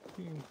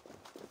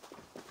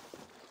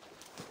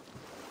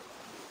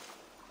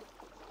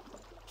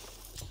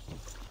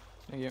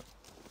 Thank you.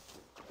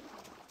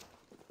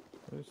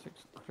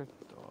 36 crypt.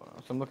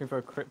 So I'm looking for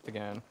a crypt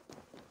again.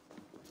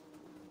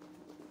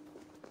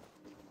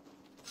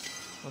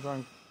 What's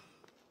wrong?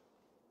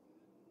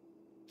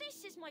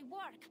 This is my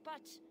work,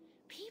 but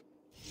people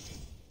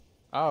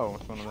Oh,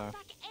 it's one of those.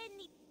 back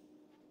any.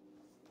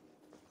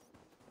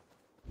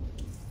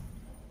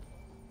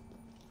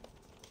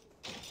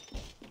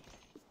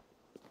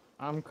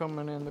 I'm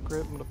coming in the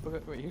crypt,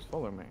 motherfucker. Wait, he's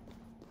following me.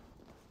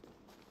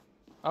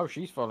 Oh,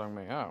 she's following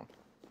me. Oh.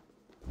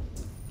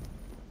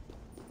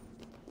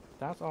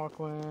 That's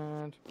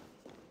awkward.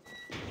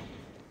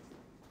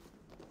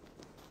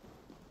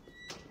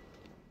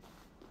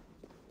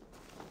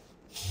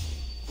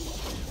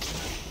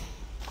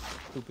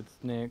 Stupid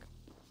snake.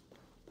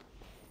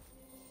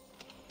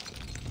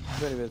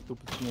 Very, very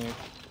stupid snake.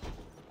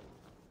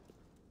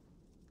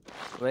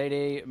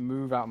 Lady,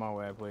 move out my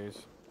way, please.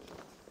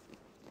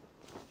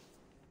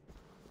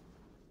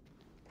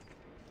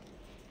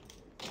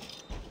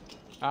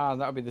 Ah,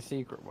 that would be the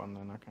secret one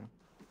then, okay.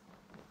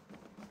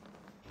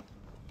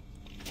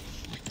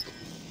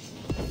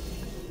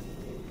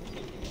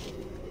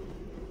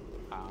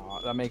 Oh,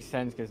 that makes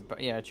sense, because,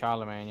 yeah,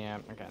 Charlemagne, yeah.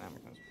 Okay, that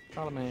makes sense.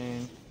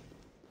 Charlemagne.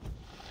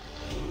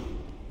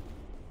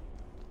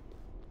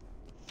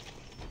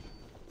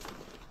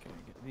 Okay,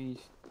 get these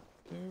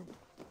two.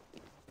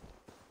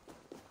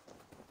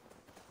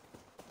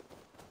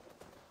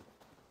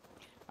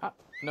 Ah,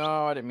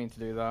 no, I didn't mean to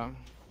do that.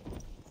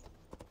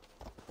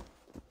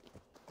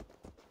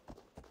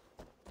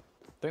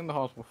 think the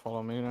horse will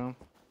follow me now.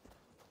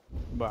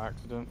 By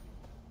accident.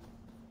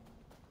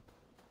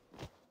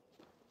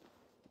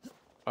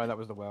 Oh, that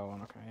was the well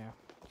one. Okay, yeah.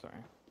 Sorry.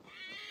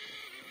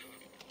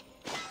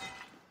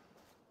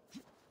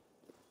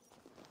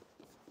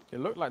 It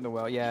looked like the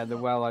well. Yeah, the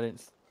well. I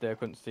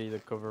couldn't see the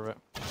cover of it.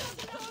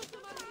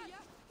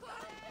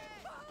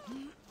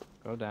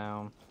 Go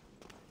down.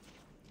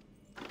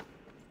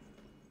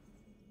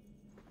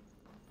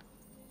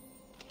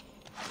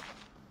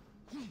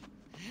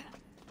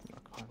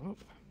 Climb up.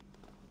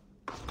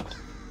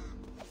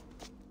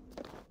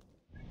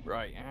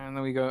 Right, and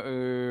then we go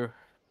to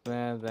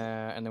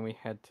there, and then we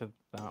head to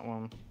that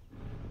one.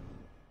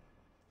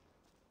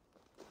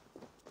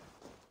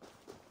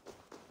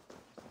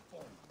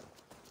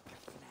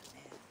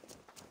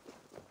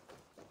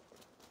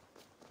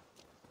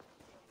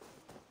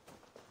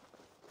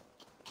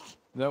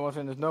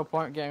 There's no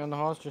point getting on the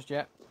horse just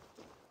yet.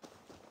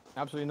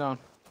 Absolutely none.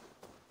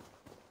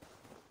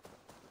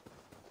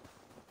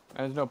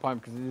 And there's no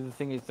point because the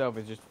thing itself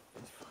is just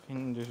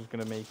fucking just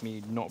gonna make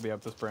me not be able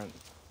to sprint.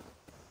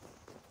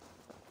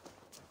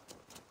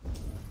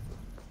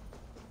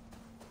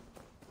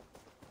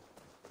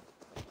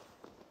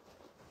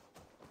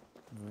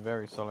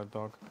 Very solid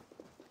dog.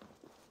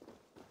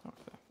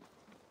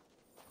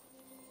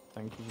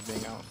 Thank you for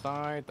being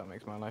outside. That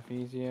makes my life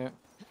easier.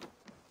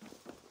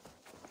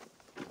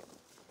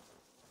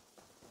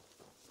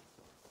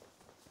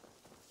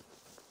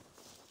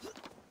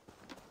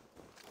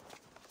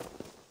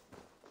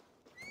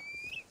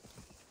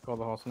 Call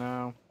the horse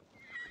now.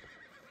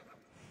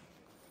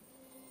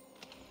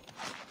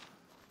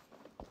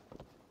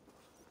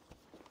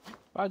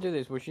 If I do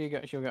this, will she'll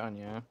get on?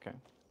 Yeah, okay.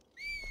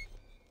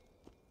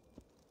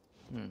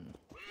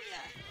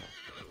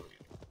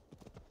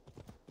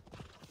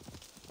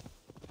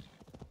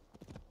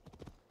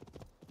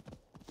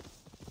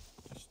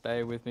 Just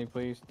stay with me,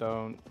 please.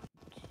 Don't.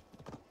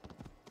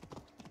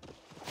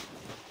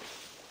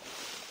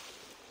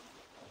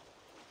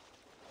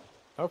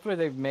 Hopefully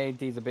they've made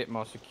these a bit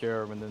more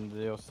secure than the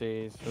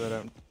DLCs, so they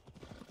don't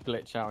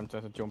glitch out and try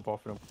to jump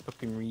off for no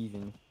fucking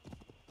reason.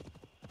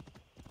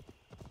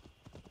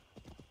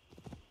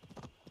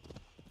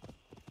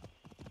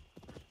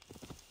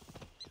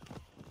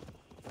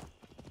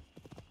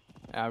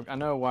 I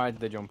know why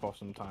they jump off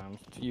sometimes.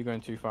 You're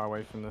going too far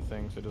away from the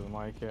thing, so it doesn't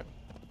like it.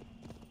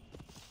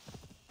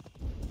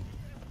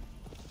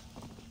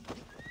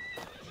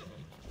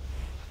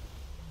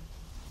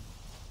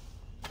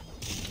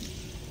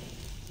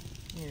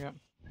 Yeah.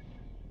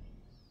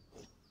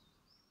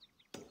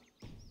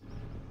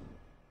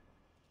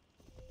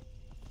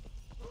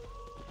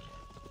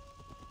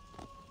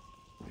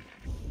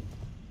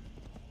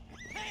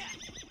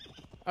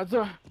 I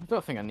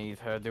don't think I need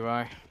her, do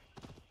I?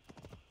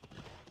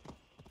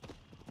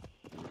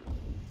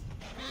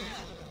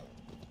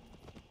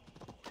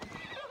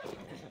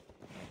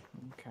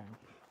 Okay.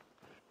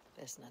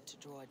 Best not to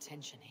draw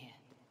attention here.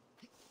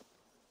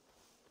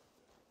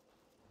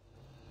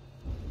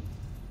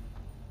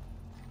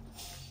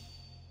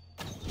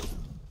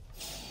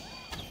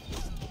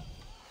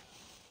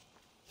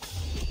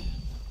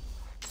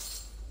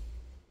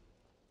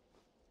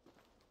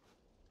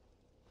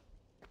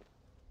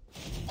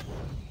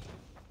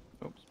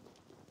 Oops.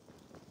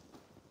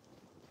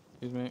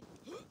 Excuse me.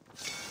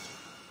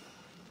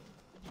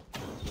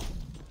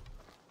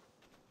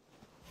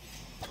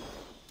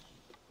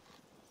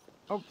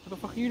 Oh, what the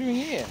fuck are you doing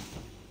here?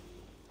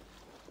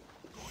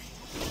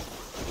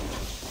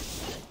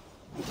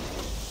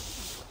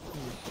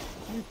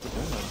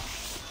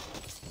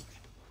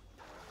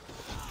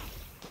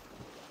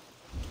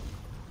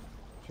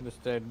 Should have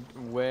stayed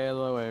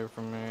well away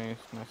from me.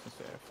 It's nice and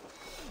safe.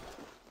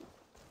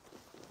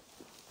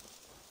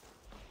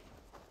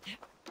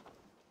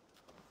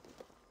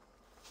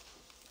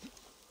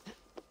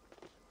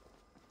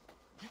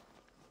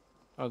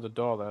 Oh, the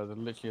door there. There's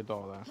literally a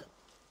door there.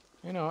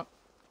 You know what?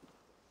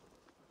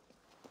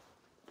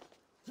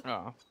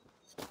 Oh.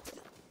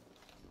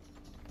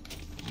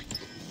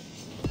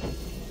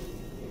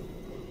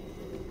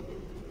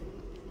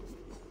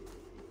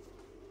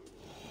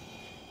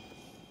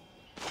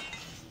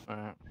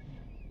 Alright.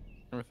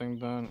 Everything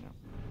done? Yeah.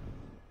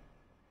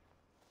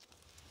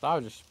 So I'll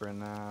just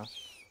sprint that.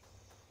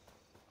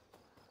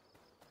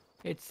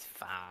 It's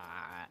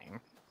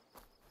fine.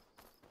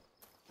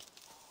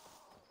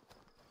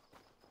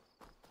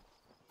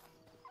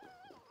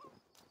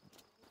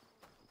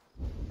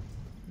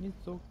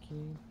 It's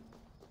okay.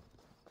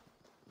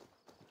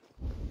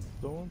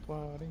 Don't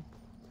worry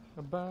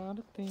about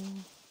a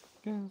thing,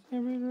 'cause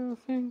every little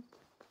thing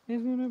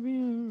is gonna be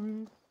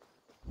alright.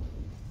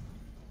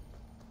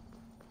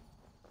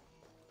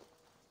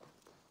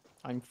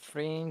 I'm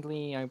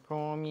friendly, I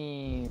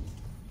promise.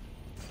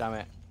 Damn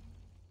it.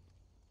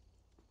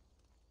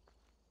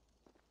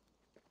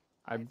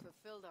 I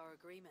fulfilled our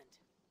agreement.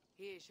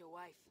 Here is your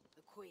wife,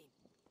 the queen.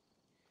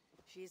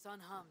 She is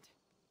unharmed.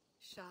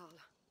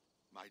 Charles.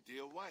 My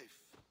dear wife,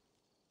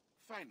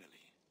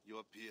 finally you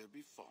appear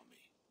before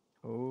me.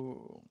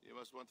 Oh. You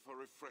must want for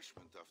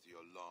refreshment after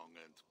your long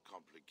and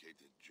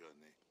complicated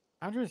journey.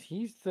 Andres,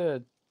 he's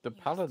the You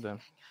paladin.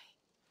 must be angry.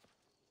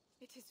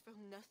 It is for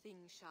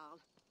nothing,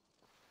 Charles.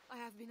 I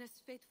have been as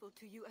faithful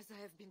to you as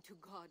I have been to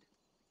God.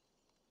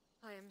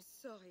 I am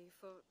sorry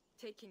for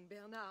taking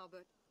Bernard,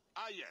 but...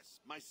 Ah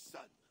yes, my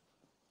son.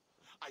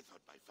 I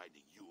thought by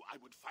finding you I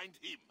would find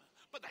him,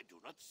 but I do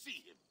not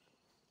see him.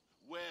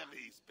 Where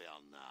is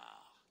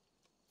Bernard?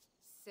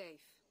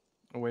 Safe.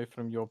 Away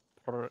from your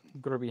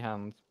grubby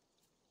hands.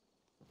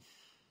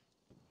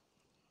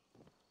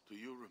 Do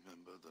you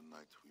remember the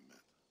night we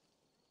met?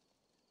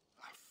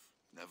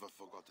 I've never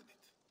forgotten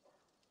it.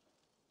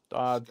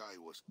 The sky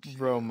was clear,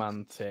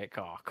 Romantic.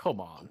 Oh, come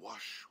on.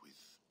 awash with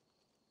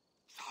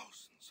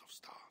thousands of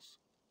stars.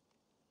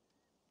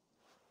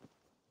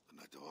 The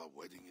night of our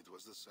wedding, it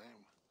was the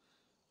same.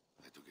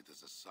 I took it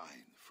as a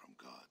sign from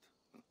God.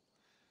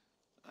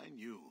 I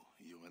knew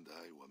you and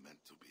I were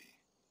meant to be.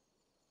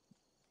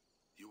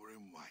 You were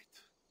in white,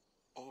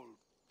 all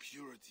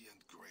purity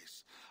and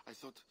grace. I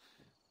thought,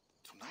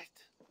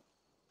 tonight,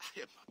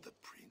 I am not the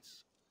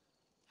prince.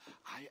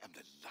 I am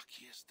the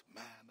luckiest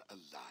man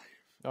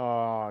alive.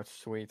 Oh,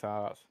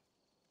 sweetheart.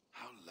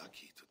 How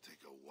lucky to take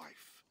a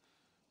wife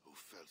who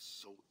fell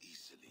so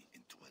easily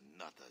into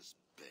another's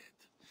bed.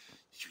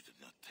 You did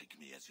not take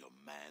me as your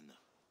man,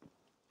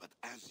 but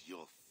as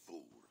your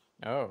fool.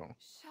 Oh.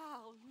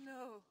 Charles,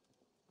 no.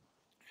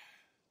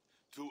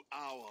 To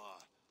our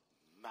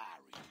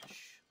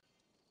marriage.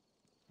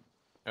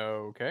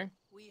 Okay.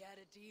 We had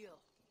a deal.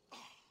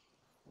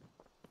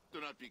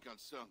 Do not be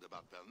concerned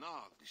about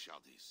Bernard,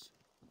 Richardis.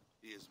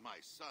 He is my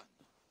son.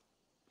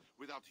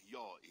 Without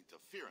your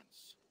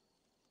interference,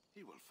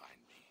 he will find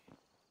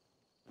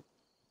me.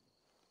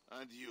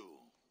 And you,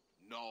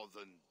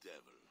 northern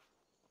devil,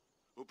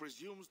 who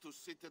presumes to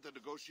sit at a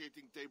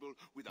negotiating table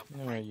with a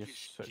Yeah, you're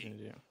Frankish such an king.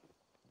 idiot.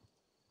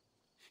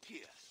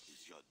 Here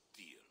is your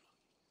deal.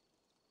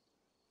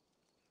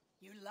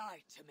 You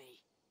lied to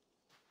me.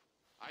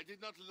 I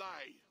did not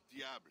lie,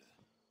 Diable.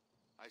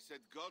 I said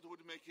God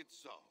would make it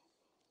so.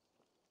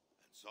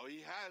 And so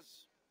he has.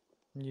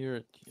 Yeah,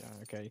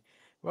 okay.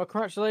 Well,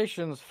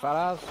 congratulations,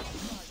 fellas.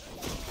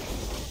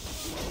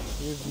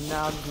 You've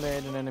now just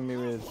made an enemy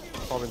with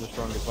probably the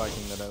strongest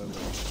Viking that ever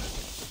been.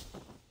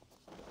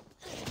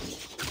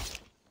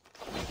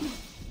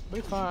 But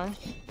it's fine.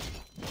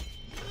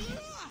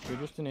 You're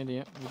just an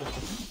idiot. You're just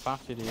a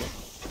fat idiot.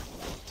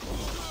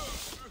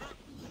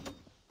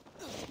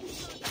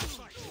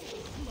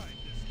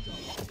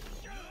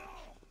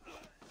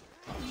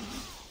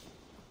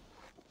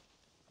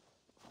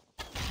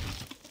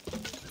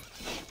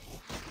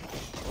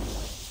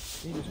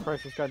 Jesus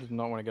Christ, this guy does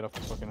not want to get off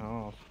the fucking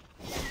horse.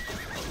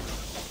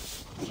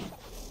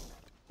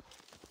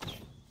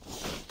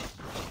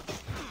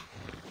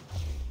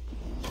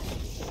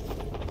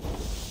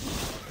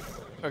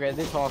 Okay,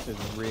 this horse is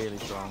really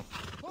strong.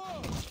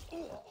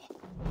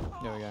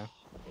 There we go.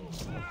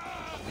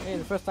 Hey,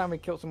 the first time we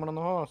killed someone on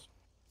the horse.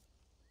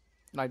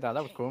 Like that,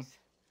 that was cool. Kings,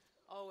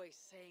 always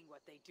saying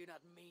what they do not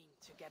mean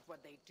to get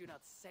what they do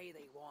not say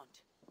they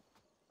want.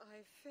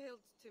 I failed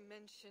to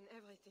mention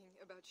everything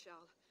about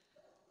Charles.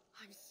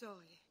 I'm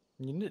sorry.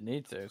 You didn't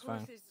need to, it's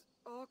fine. This is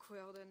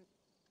awkward and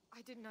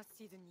I did not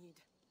see the need.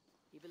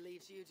 He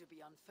believes you to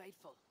be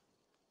unfaithful.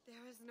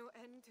 There is no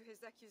end to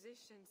his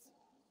accusations.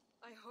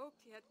 I hoped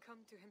he had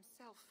come to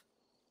himself.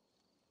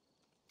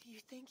 Do you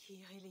think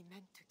he really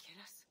meant to kill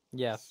us?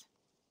 Yes.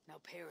 Now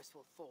Paris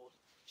will fall.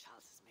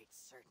 Charles has made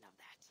certain of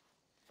that.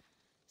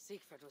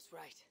 Sigurd was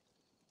right.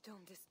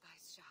 Don't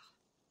despise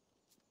Charles.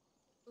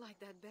 Like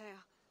that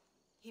bear,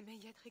 he may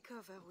yet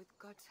recover with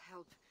God's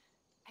help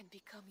and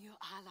become your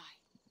ally.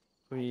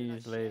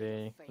 Please,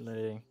 lady,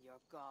 lady. In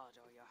your god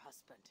or your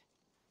husband.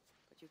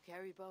 But you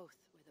carry both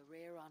with a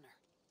rare honor.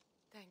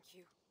 Thank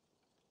you.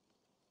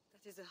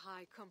 That is a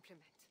high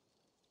compliment.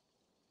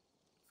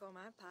 For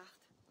my part,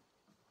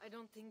 I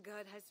don't think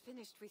God has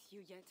finished with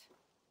you yet.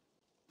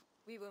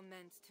 We were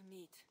meant to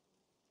meet.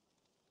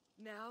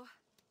 Now,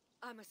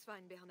 I must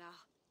find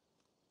Bernard.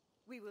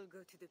 We will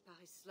go to the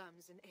Paris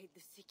slums and aid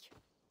the sick.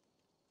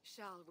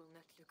 Charles will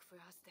not look for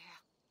us there.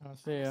 I'll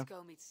see ya. Let's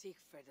go meet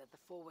Sigurd at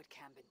the forward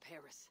camp in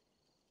Paris.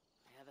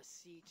 I have a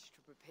siege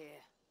to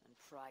prepare and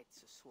pride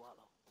to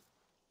swallow.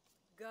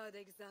 God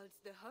exalts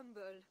the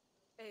humble,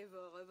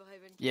 Eivor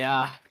Varinsdottir.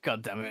 Yeah,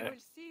 god damn We it. will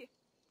see.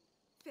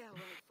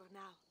 Farewell for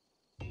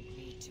now.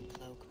 Need to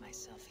cloak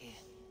myself here.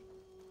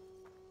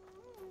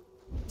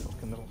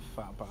 Fucking little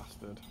fat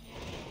bastard.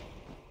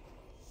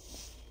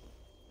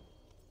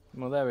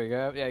 Well, there we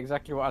go. Yeah,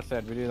 exactly what I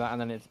said. We do that and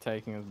then it's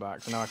taking us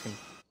back. So now I can...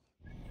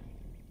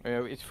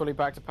 it's fully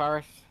back to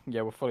Paris?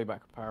 Yeah, we're fully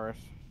back to Paris.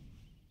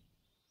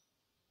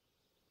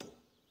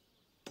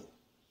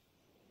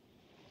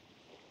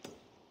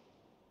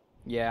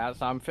 Yeah,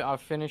 so I'll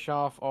finish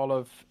off all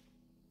of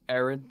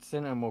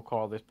Ericsson and we'll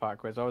call this part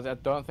quiz. I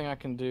don't think I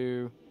can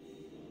do...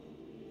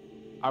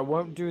 I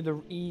won't do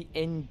the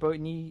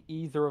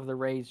either of the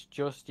raids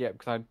just yet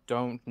because I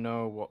don't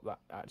know what that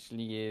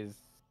actually is.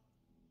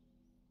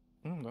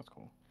 That's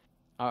cool.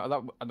 I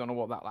don't know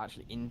what that'll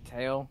actually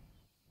entail.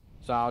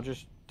 So I'll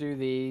just do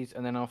these,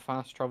 and then I'll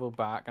fast travel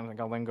back, and I think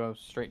I'll then go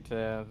straight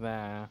to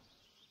there.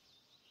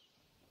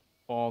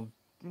 Or,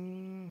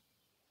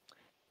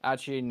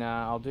 actually,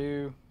 nah, I'll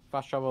do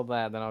fast travel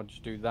there, then I'll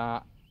just do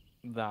that,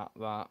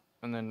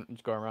 and then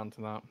just go around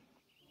to that.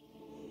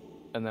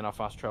 And then I'll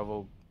fast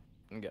travel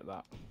and get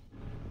that.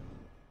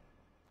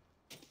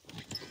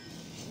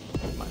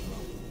 Might as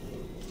well.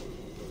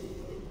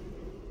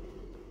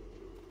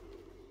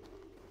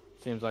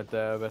 Seems like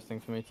the best thing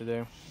for me to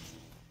do.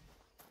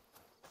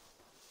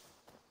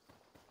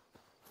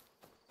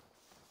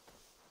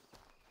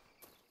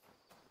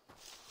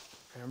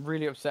 I'm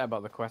really upset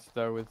about the quest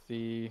though with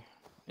the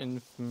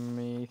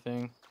infamy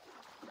thing.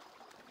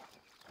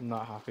 I'm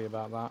not happy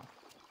about that.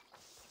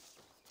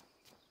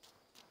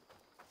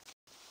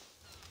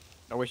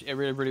 I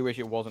really wish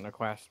it wasn't a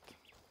quest.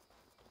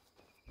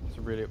 It's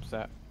really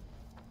upset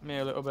me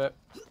a little bit.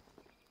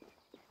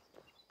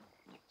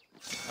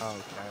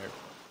 Okay.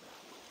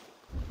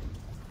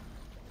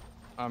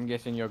 I'm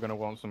guessing you're gonna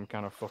want some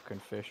kind of fucking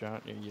fish,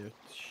 aren't you, you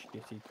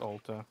shitty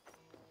altar?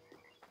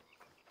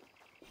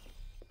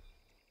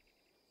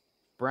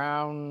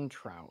 Brown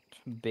trout.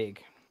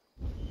 Big.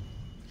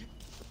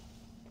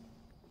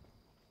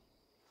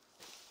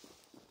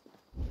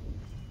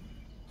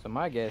 So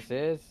my guess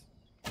is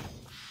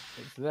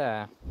it's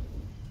there.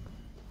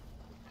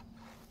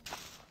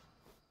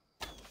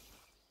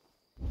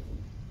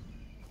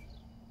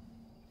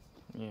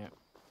 Yeah.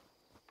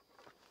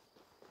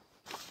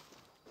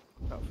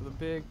 Out for the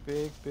big.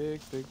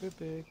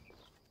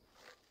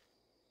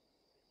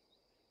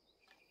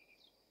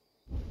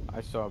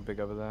 I saw a big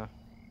over there.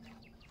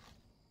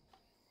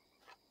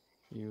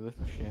 You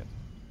little shit.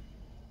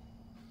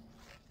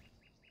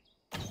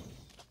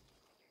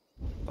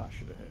 That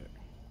should have hit.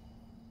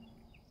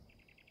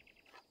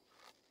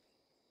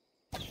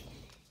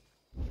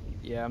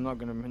 Yeah, I'm not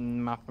gonna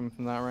map him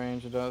from that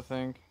range, I don't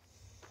think.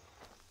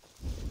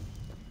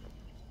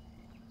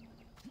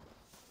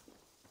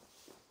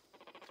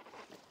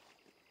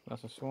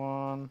 That's a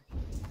swan.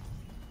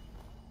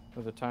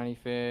 There's a tiny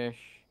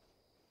fish.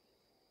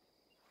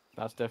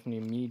 That's definitely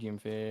a medium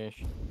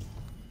fish.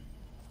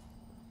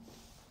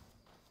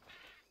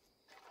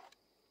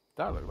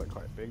 That looked like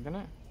quite big,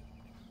 didn't it?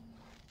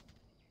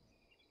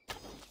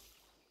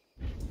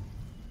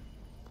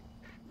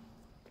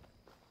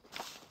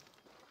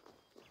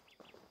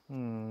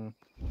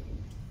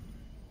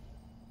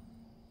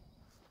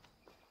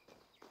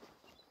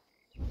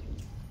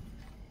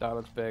 That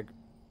looks big.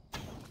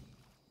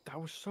 That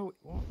was so...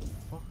 What the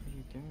fuck are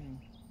you doing?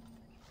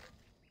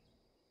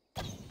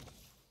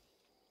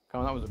 Come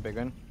on, that was a big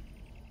one.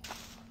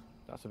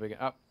 That's a big one.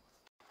 Up.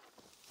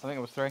 I think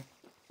it was 3.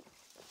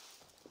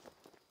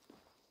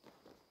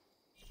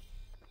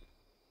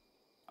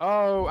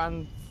 Oh,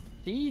 and...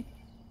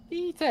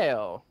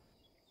 Detail.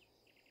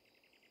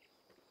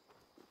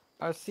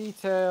 A sea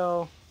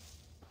tail.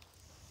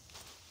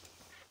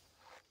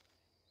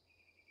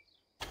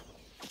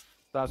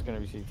 That's gonna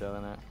be sea tail,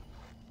 isn't it?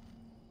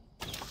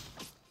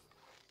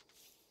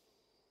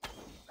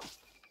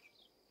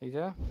 Sea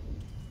tail?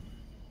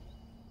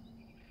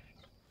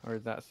 Or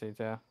is that sea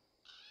tail?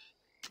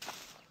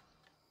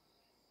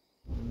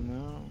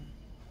 No.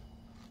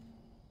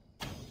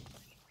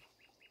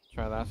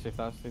 Try that, see if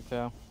that's sea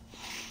tail.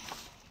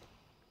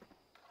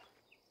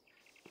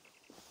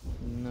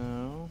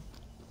 No.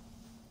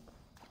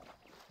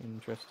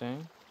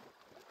 Interesting.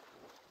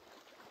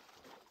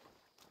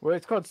 Well,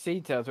 it's called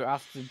sea tail, so it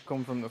has to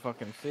come from the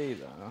fucking sea,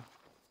 though.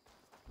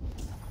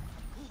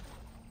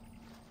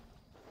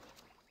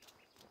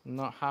 I'm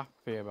not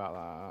happy about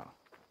that.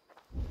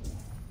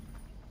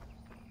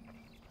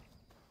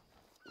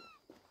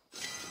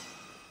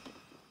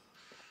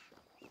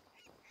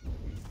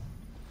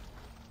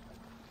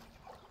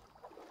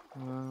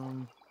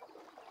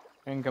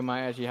 I think I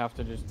might actually have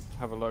to just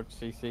have a look to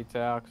see sea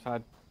tail, because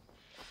I'd...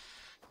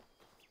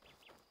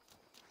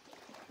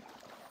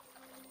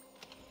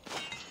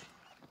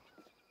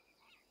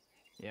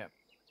 Yep.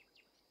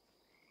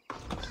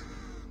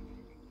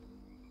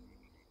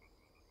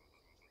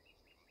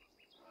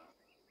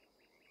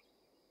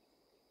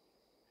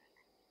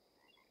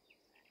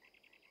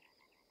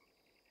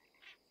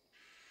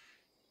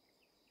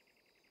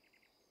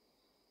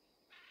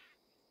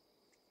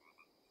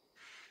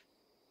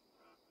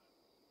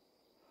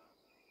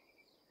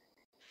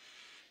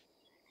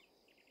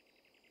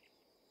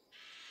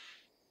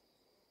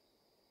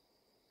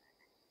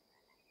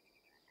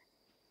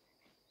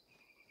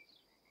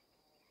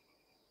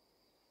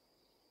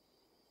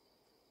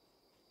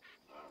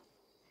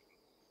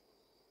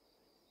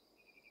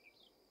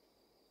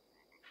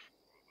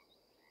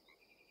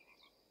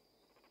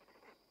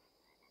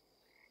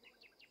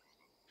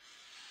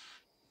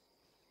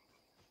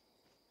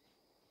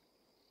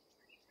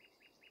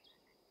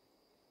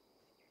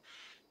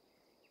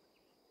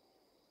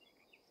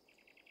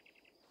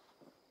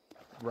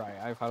 Right,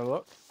 I've had a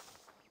look.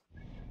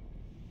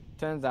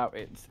 Turns out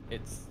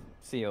it's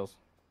seals.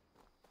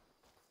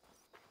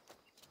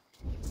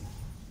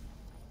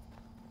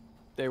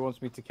 they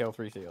wants me to kill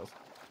 3 seals.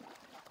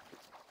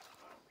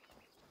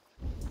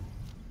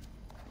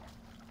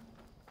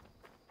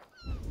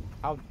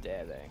 How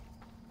dare they?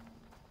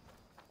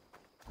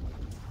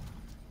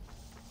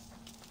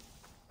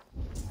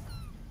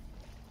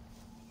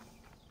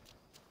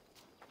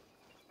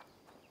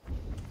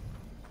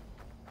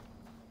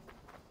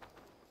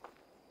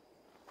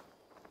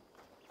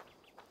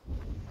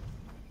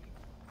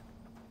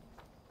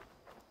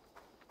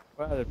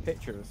 Well, the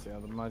picture of the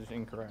seal, am I just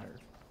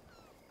incorrect?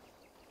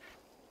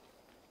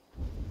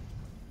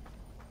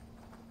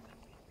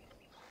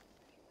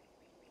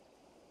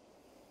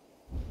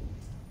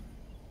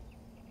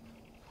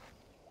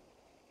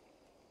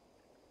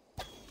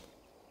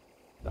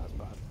 That's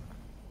bad.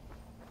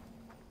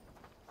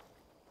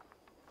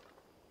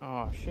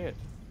 Oh shit.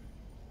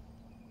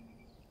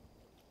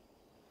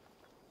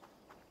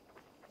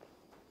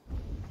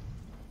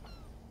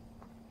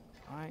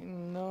 I ain't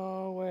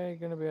no way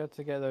gonna be able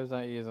to get those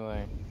that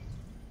easily.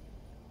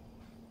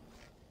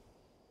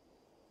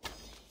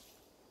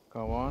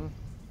 Go on.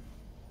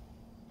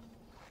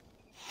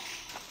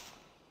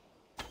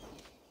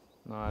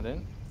 No, I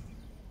didn't.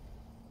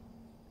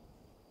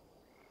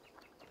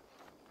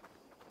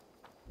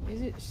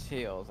 Is it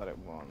seals that it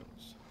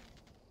wants?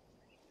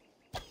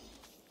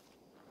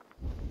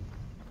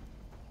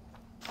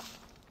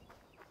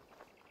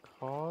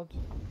 Cod?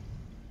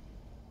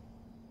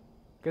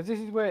 Because this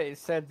is where it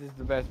said this is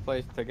the best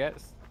place to get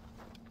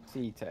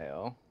sea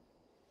tail.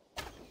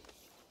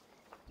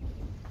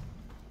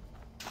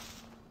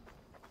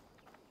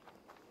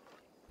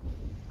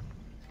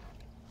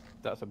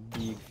 That's a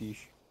big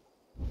fish.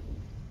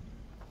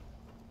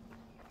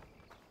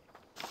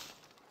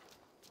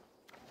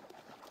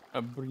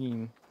 A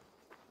bream.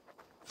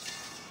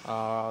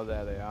 Oh,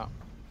 there they are.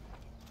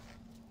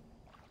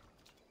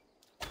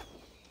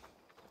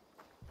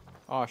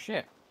 Oh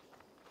shit.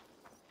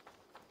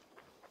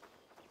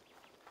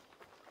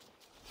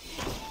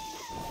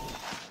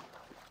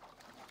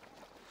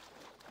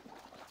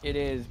 It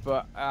is,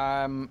 but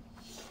I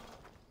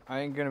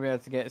ain't gonna be able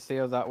to get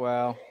seals that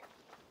well.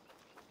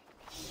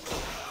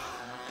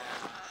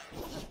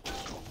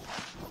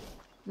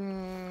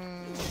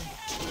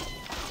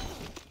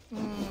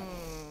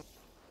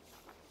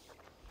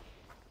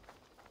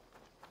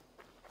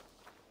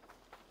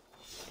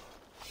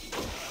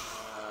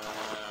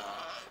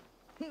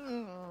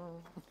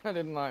 I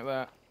didn't like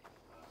that.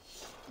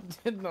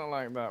 Did not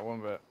like that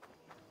one bit.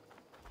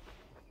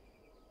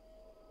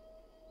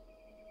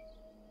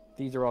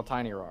 These are all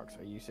tiny rocks.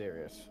 Are you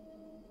serious?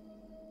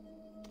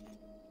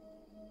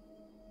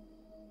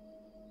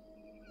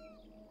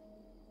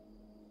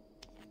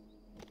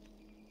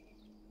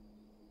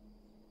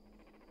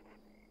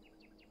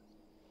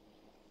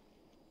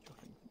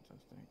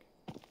 Fantastic.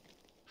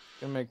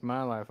 Gonna make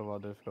my life a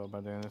lot difficult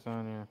by doing this,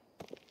 aren't you?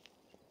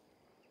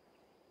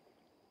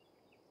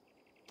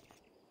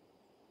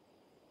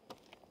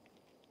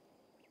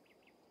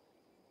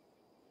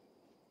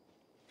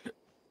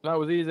 That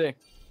was easy.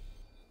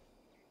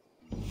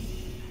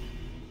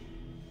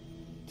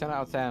 10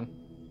 out of 10.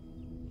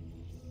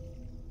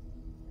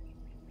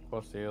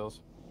 Plus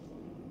seals.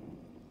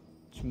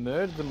 Just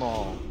murdered them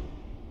all.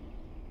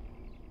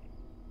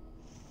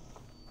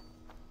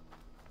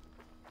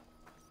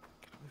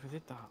 Can't believe I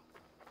did that.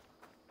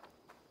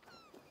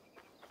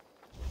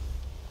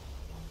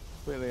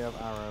 Completely have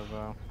arrows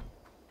though.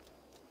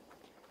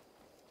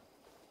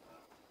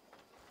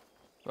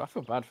 But I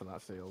feel bad for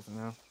that seals, you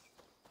know.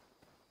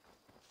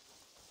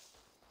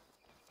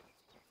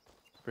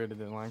 Really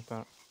didn't like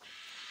that.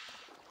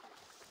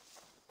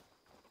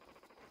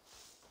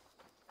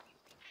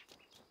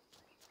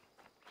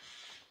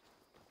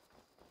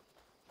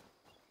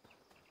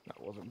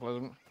 That wasn't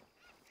pleasant.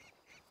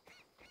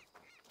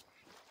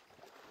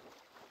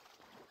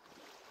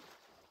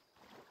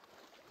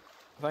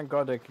 Thank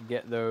God I could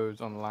get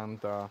those on land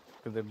though,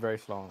 because they're very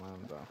slow on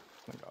land though.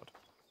 Thank God.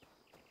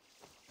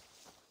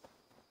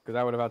 Because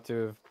I would have had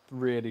to have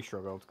really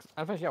struggled.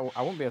 Unfortunately,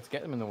 I won't be able to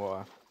get them in the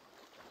water.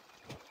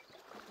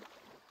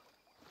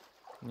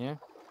 Yeah.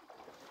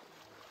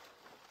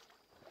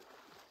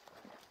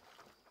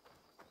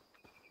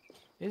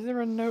 Is there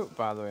a note,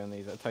 by the way, on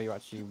these that tell you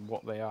actually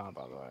what they are,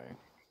 by the way?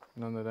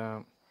 No, they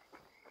don't.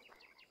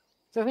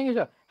 So the thing is,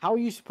 how are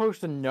you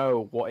supposed to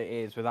know what it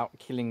is without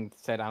killing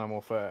said animal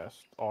first?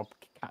 Or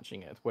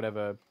catching it,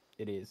 whatever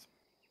it is?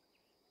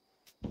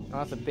 And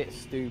that's a bit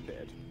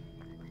stupid.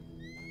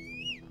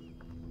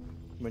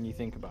 When you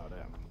think about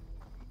it.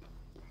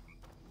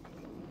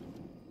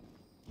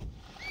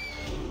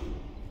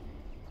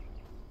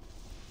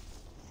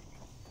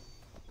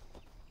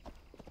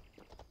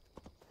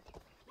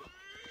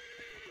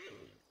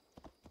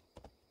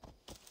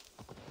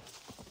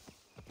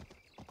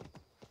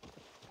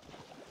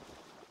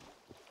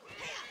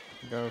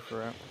 Go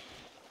for it.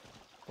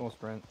 Full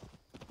sprint.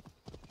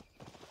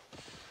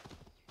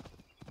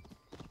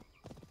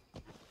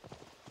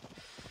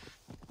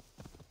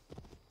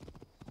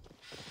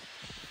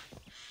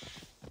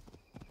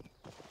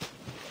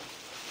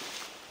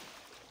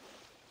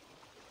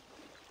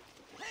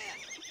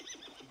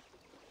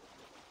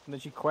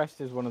 Literally,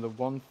 quest is one of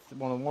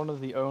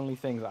the only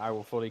things that I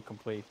will fully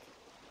complete.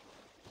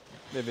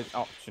 If it's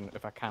option,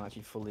 if I can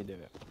actually fully do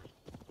it.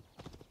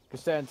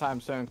 Because certain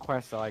times, certain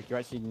quests are like, you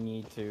actually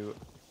need to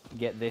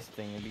get this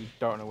thing and you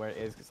don't know where it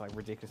is, 'cause it's like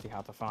ridiculously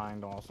hard to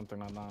find or something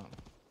like that.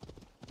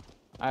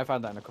 I've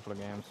had that in a couple of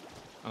games,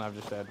 and I've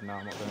just said, no,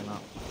 I'm not doing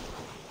that.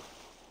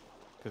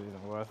 Because it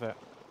isn't worth it.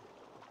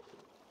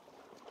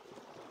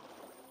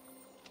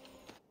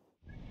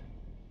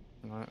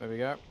 Alright, there we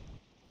go.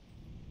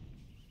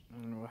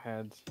 And we'll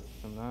head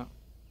from that.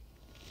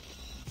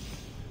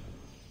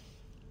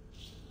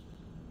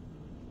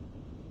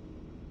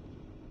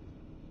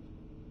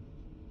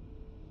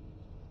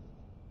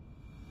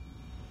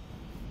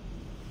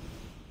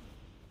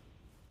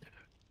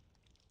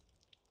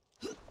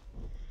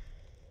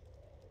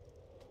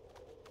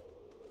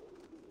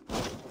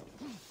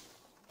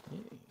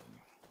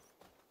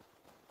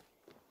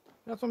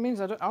 That's what it means.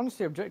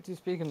 Honestly, objectively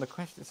speaking, the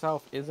quest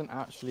itself isn't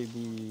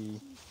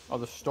actually or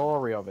the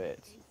story of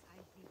it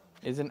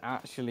isn't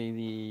actually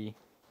the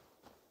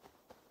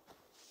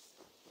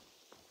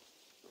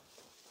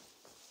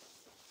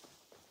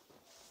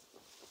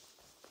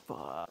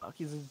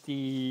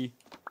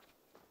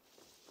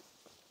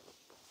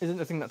isn't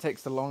the thing that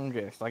takes the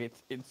longest. Like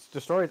it's the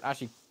story is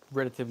actually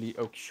relatively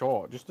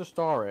short. Just the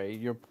story,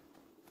 you're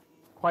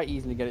quite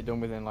easily get it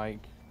done within like,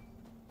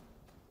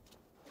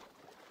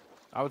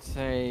 I would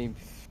say,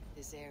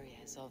 This area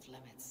is off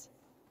limits.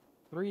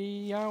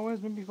 3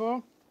 hours, maybe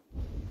 4.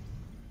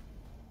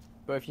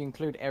 But if you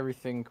include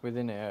everything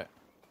within it,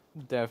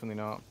 definitely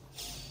not.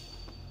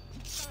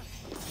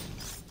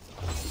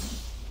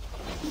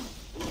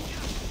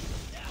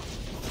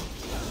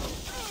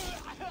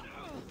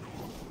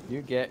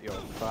 You get your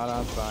fat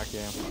ass back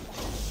here.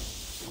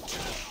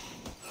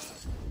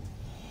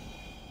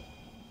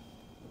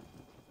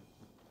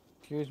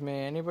 Excuse me,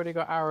 anybody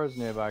got arrows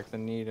nearby? 'Cause I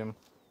need them.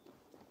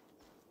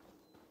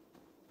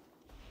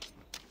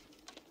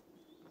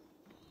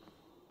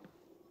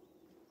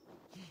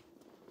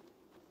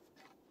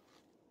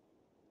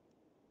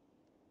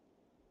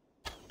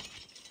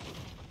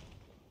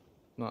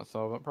 Not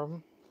solve that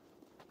problem.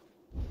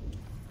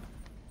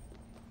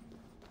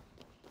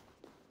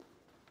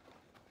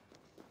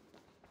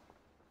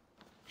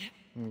 Get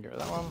rid of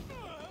that one.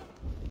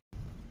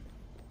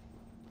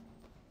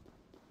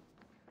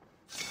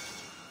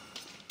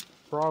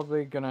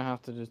 Probably gonna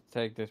have to just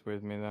take this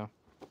with me though.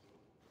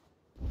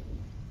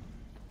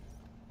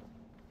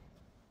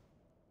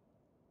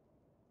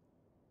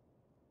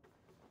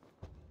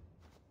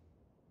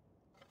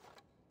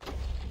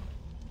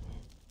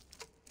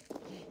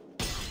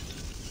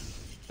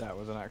 That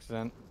was an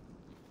accident.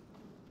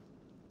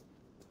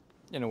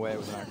 In a way, it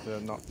was an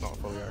accident, not a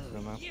fully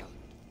accident though.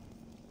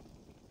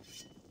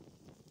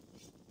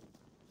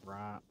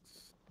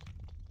 Rats.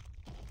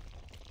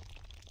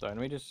 So let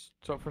me just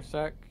stop for a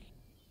sec.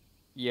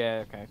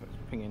 Yeah, okay, so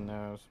it's pinging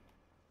those.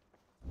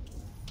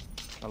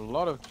 A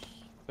lot of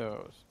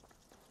those.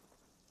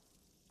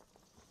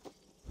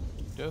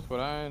 Just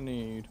what I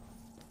need.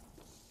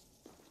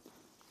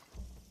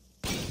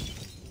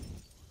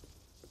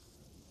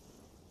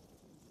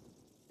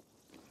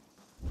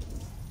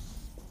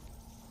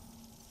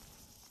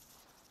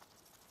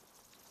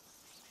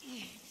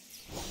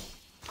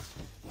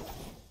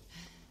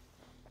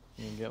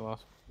 You can get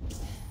lost.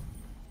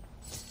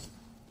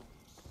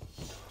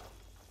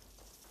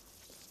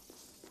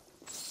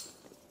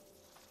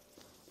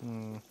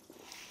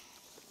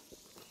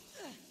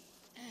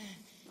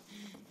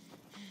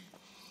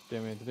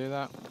 Didn't mean to do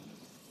that.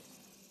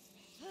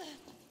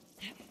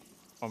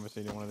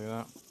 Obviously didn't want to do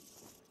that.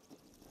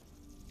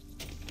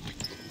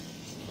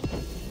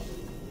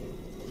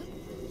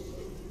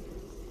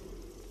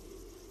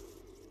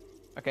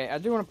 Okay, I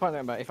do want to point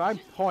out, but if I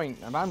point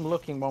and I'm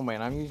looking one way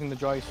and I'm using the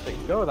joystick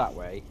to go that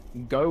way,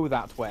 go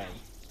that way.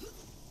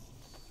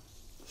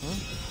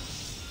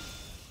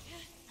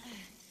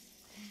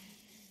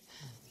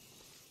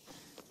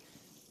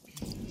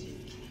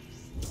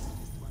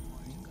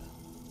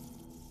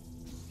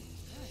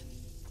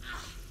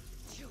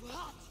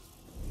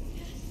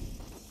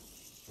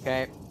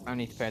 Okay, I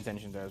need to pay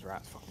attention to those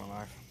rats. Fuck my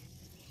life.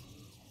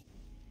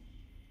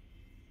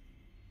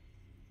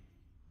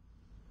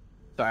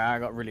 Sorry, I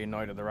got really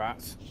annoyed at the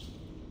rats.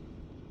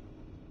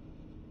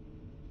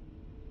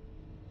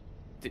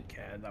 Didn't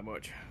care that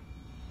much.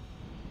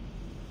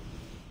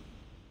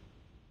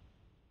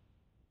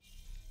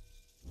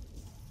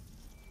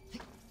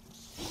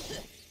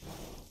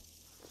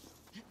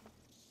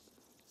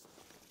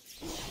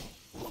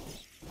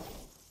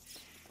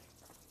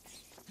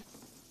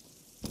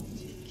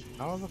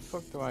 How the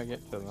fuck do I get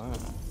to that?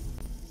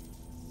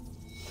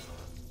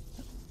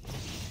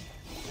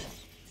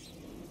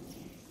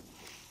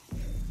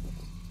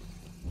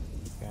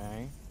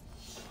 Okay.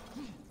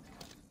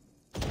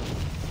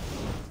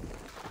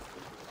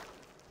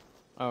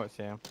 Oh, it's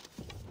here.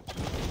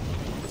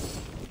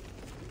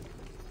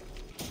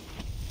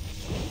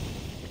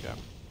 Okay.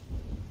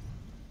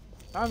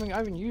 I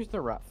haven't used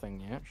the rat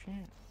thing yet. Shit.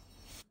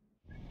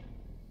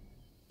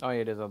 Oh, yeah,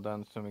 it is all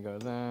done. So we go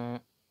there.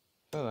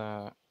 to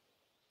that,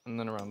 and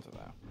then around to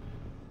there.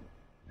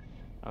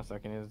 Our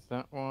second is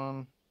that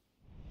one.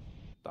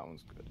 That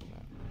one's good, isn't it?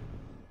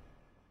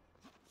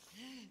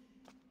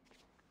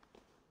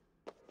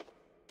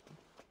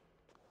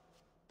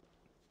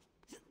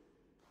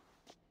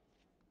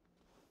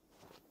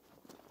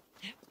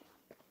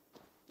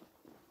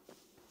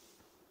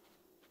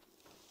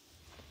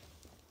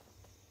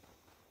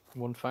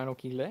 One final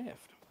key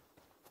left.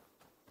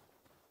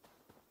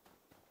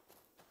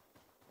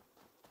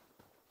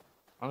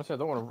 Honestly, I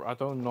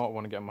do not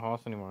want to get my horse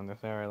anymore in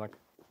this area. Like,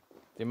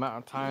 the amount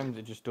of times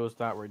it just does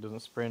that where it doesn't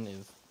sprint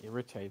is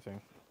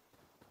irritating.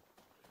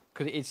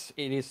 Because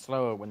it is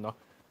slower when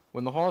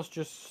the horse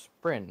just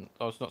sprint.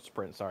 Oh, it's not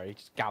sprint. Sorry, it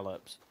just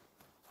gallops.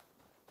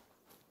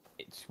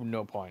 It's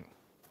no point.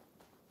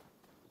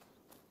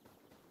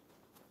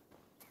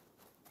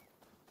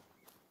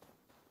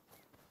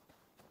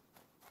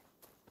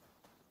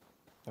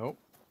 Oh,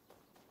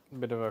 a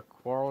bit of a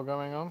quarrel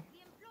going on.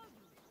 We implore you,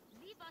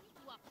 leave us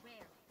to our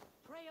prayer.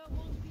 Prayer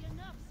won't be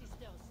enough,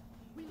 sisters.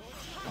 We must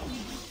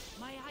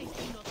have. My eyes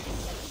do not see.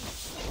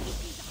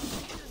 It is our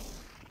mission.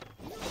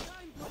 No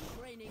time for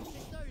training,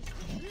 sisters.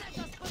 Let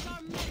us put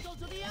our metal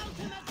to the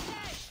ultimate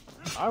test.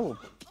 I will.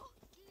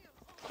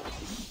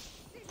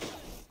 Sisters,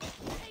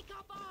 take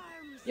up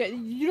arms. Yeah,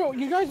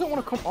 you guys don't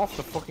want to come off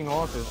the fucking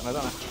horses, and I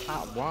don't know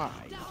how, why.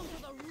 Down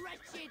to the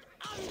wretched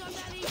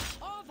underbelly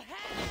of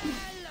hell.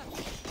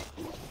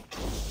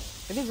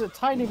 It is a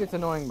tiny bit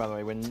annoying, by the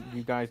way, when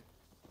you guys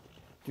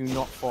do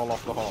not fall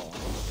off the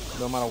horse,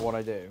 no matter what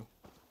I do.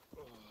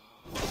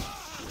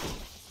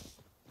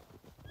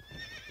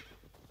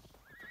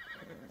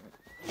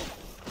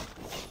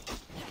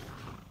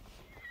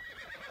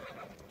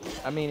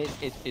 I mean,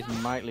 it's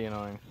mightily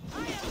annoying. I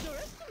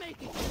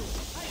underestimated you. I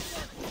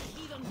thought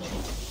even though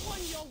you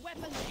swung your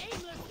weapons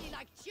aimlessly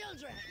like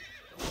children.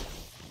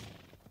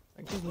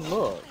 Like, just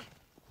look.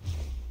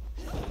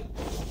 I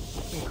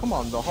mean, come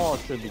on, the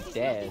horse should be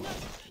dead.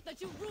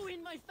 That you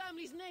ruined my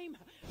family's name,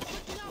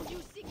 but now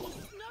you seek to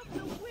snub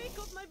the wick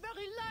of my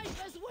very life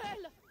as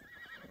well.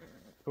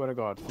 Swear to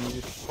God, can you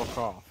just fuck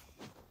off?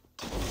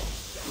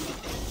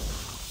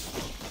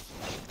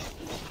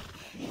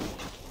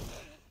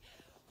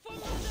 For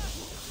mother,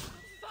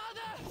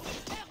 father,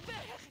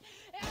 Herbert,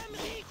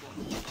 Emmerich,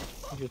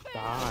 You just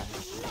die.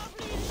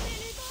 lovely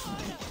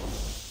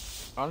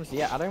Lilibon. Honestly,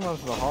 yeah, adding one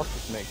to the horse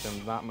just makes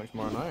them that much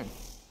more annoying.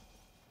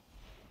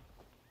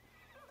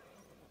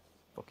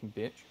 Fucking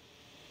bitch.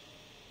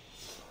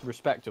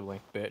 Respectively,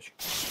 bitch.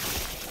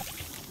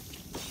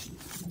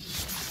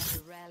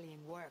 The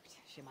rallying worked.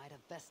 She might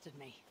have bested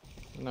me.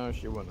 No,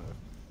 she wouldn't have.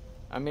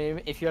 I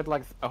mean, if you had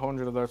like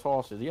 100 of those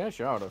horses, yeah,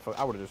 sure, I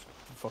would have just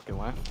fucking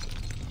left.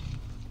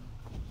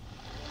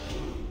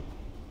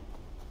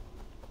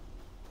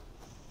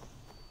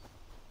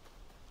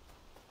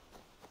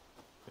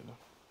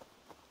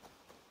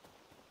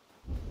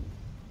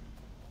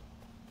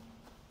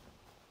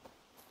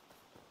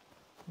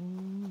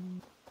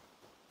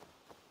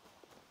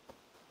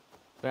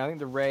 So I think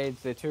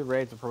the two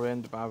raids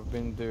I've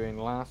been doing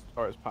last,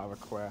 or as part of a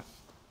quest.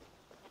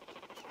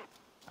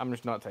 I'm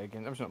just not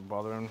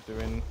bothering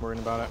worrying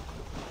about it.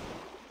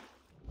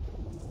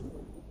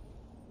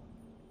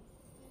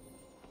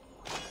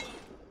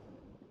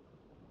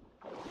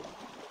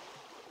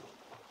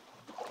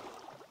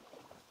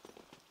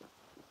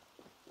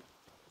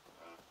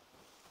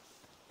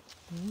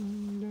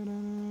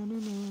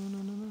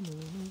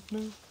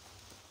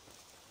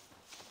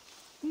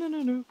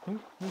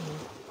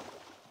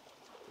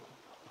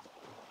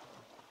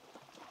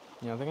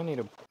 Yeah, I think I need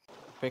to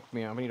pick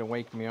me up. I need to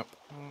wake me up.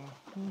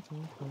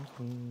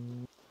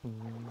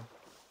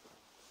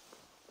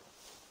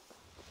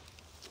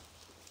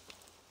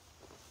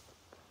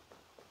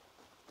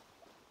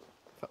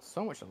 Felt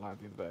so much alive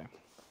the other day.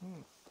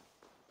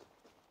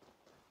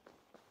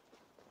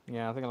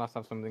 Yeah, I think I last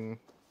have something.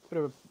 Bit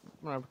of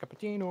a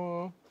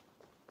cappuccino.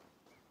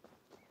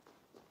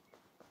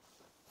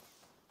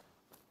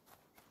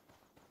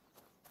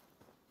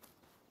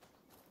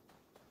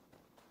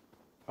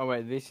 Oh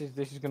wait, this is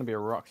gonna be a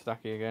rock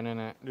stacky again, isn't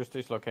it? Just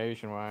this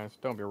location wise.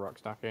 Don't be a rock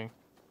stacky.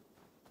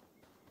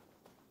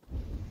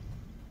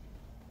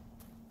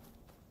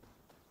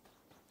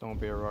 Don't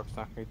be a rock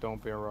stacky.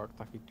 Don't be a rock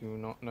stacky. Do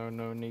not know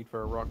no need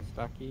for a rock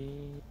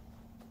stacky.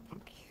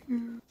 Fuck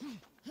you.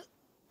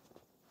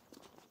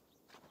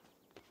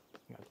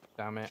 God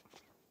damn it.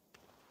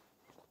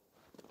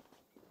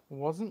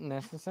 Wasn't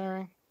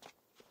necessary.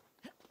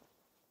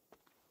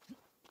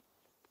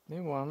 They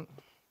want.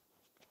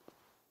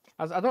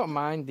 I don't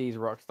mind these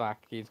rock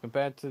stackies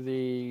compared to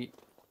the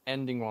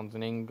ending ones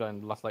in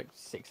England, last like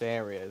 6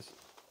 areas.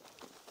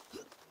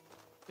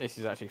 This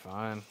is actually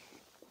fine.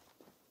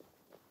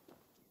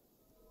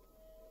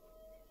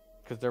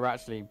 Because they're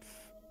actually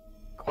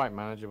quite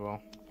manageable.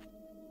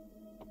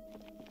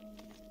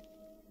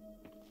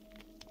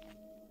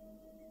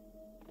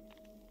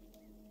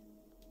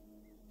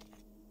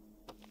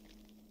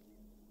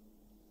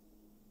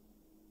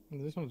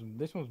 This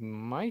one's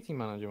mighty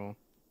manageable.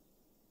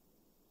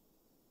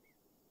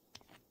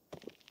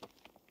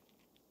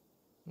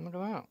 Look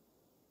at that.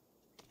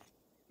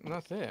 And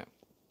that's it.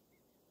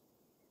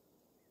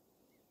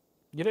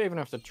 You don't even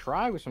have to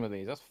try with some of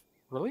these. That's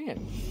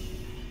brilliant.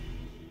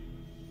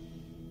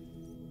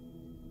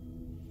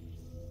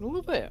 I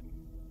love it.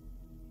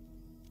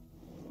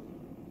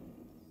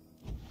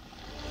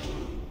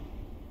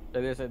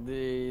 So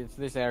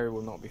this area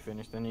will not be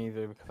finished then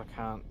either because I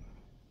can't.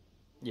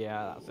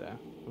 Yeah, that's it.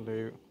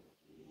 Loot.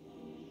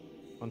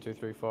 1, 2,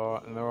 3,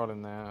 4, and they're all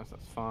in there, so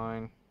that's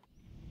fine.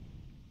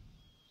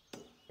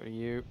 Go to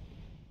you.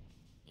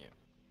 Yeah.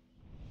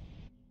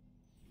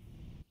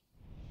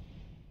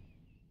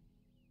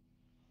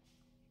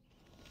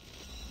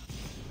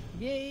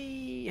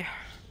 Yay! It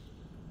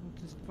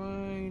is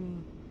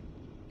fine.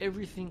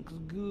 Everything's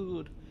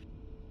good.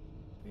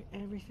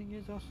 Everything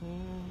is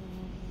awesome.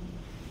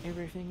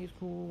 Everything is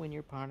cool when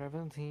you're part of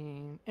a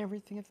team.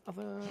 Everything is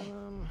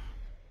awesome.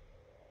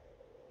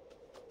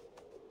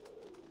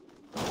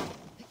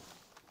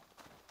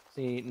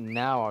 See,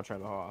 now I'll try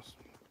the horse.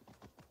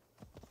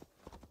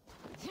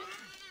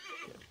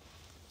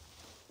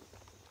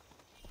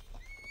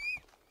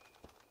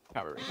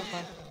 Can't be reached. That's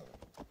fine.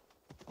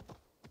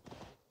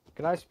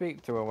 Could I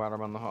speak to her while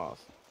I'm on the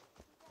horse?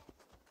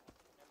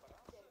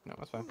 No,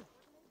 that's fine.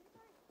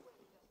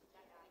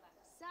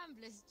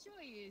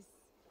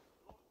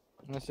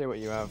 Let's see what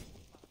you have.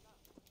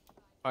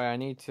 Oh yeah, I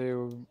need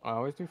to... I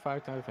always do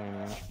 5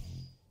 titanium.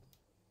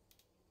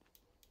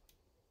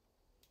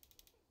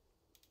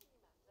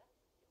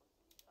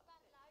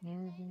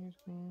 Everything is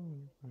cool when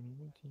you're part of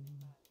a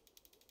team.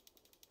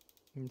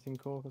 Anything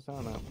cool for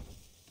Sana?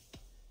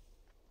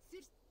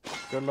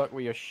 Good luck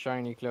with your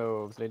shiny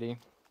clothes, lady.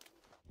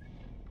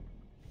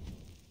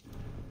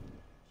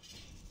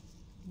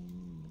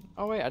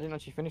 Oh wait, I didn't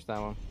actually finish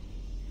that one.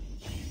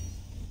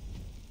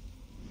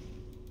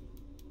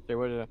 Okay,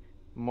 what is it?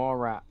 More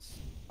rats.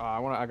 Oh,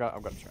 I've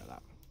got to try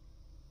that.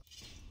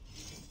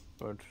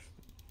 Good.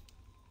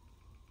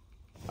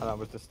 Oh, that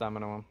was the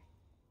stamina one.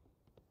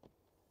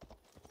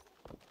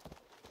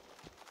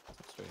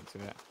 Straight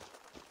into it.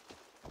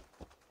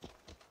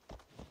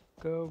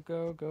 Go,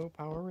 go, go,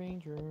 Power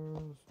Rangers.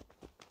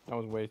 That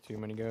was way too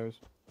many goes.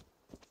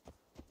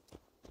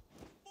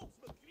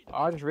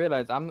 Oh, I just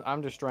realized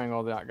I'm destroying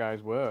all that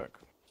guy's work.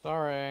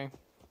 Sorry.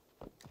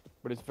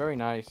 But it's very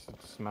nice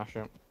to smash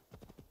it.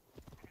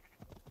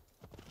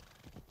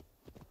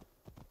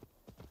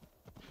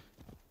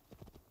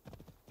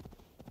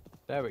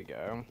 There we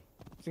go.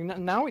 See,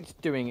 now it's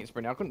doing it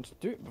sprinting. I couldn't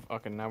do it before.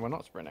 Okay, now we're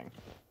not sprinting.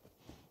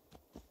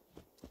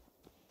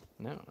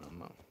 No, I'm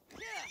not.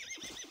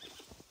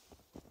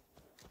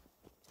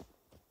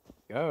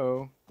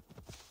 Go.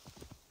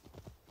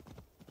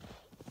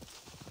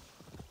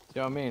 See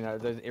what I mean?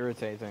 That's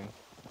irritating.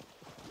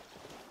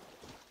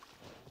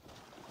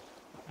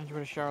 And you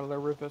want to shower the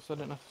river so I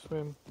didn't have to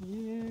swim.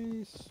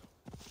 Yes.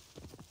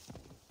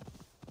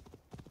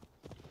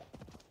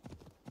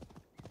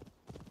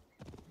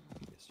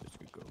 Let's just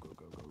go, go,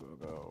 go, go, go,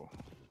 go.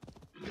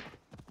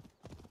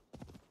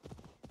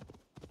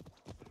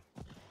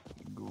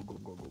 Go, go,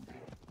 go, go, go.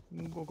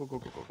 Go, go, go, go,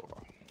 go, go, go.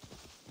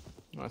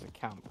 Oh, it's a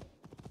camp.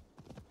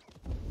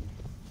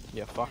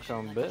 Yeah, fuck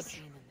some bitch.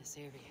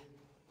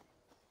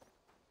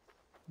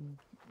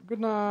 Good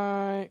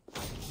night.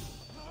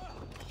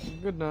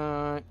 Good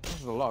night.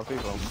 There's a lot of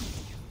people.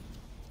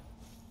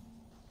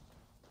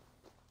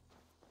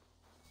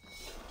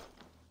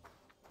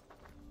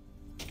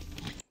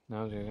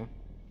 That was easy.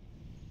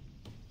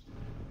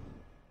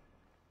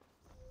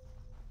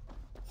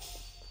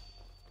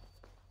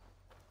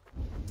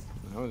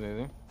 That was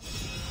easy.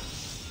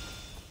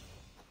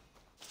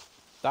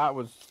 That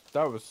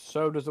was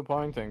so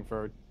disappointing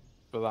for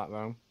that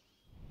though.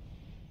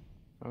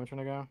 Where am I trying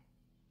to go?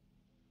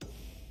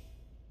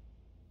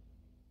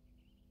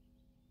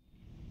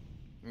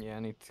 Yeah, I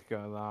need to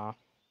go there.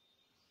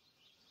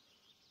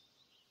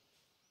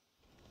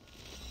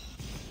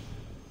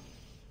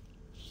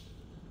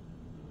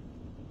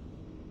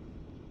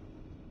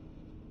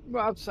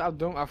 Well,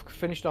 I've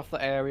finished off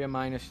the area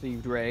minus the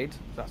raid.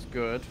 That's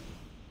good.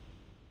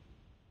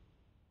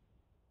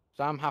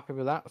 So I'm happy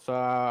with that.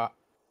 So,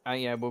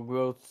 yeah,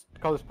 we'll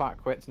call this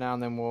part quits now,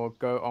 and then we'll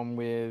go on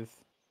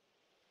with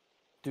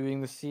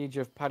doing the Siege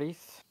of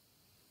Paris,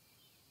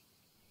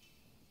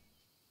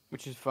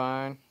 which is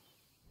fine.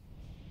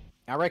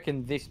 I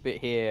reckon this bit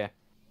here,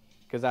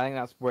 because I think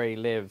that's where he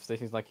lives.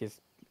 This is like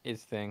his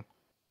thing.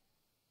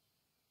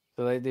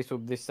 So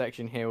this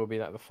section here will be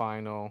like the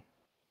final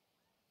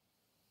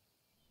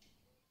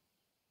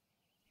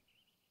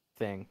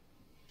thing.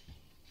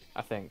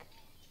 I think.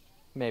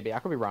 Maybe I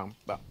could be wrong,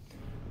 but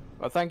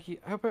thank you.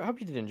 I hope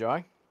you did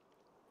enjoy.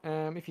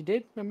 If you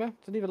did, remember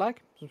to leave a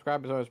like,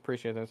 subscribe is always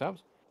appreciated. This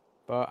helps.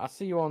 But I'll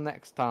see you all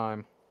next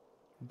time.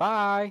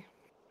 Bye.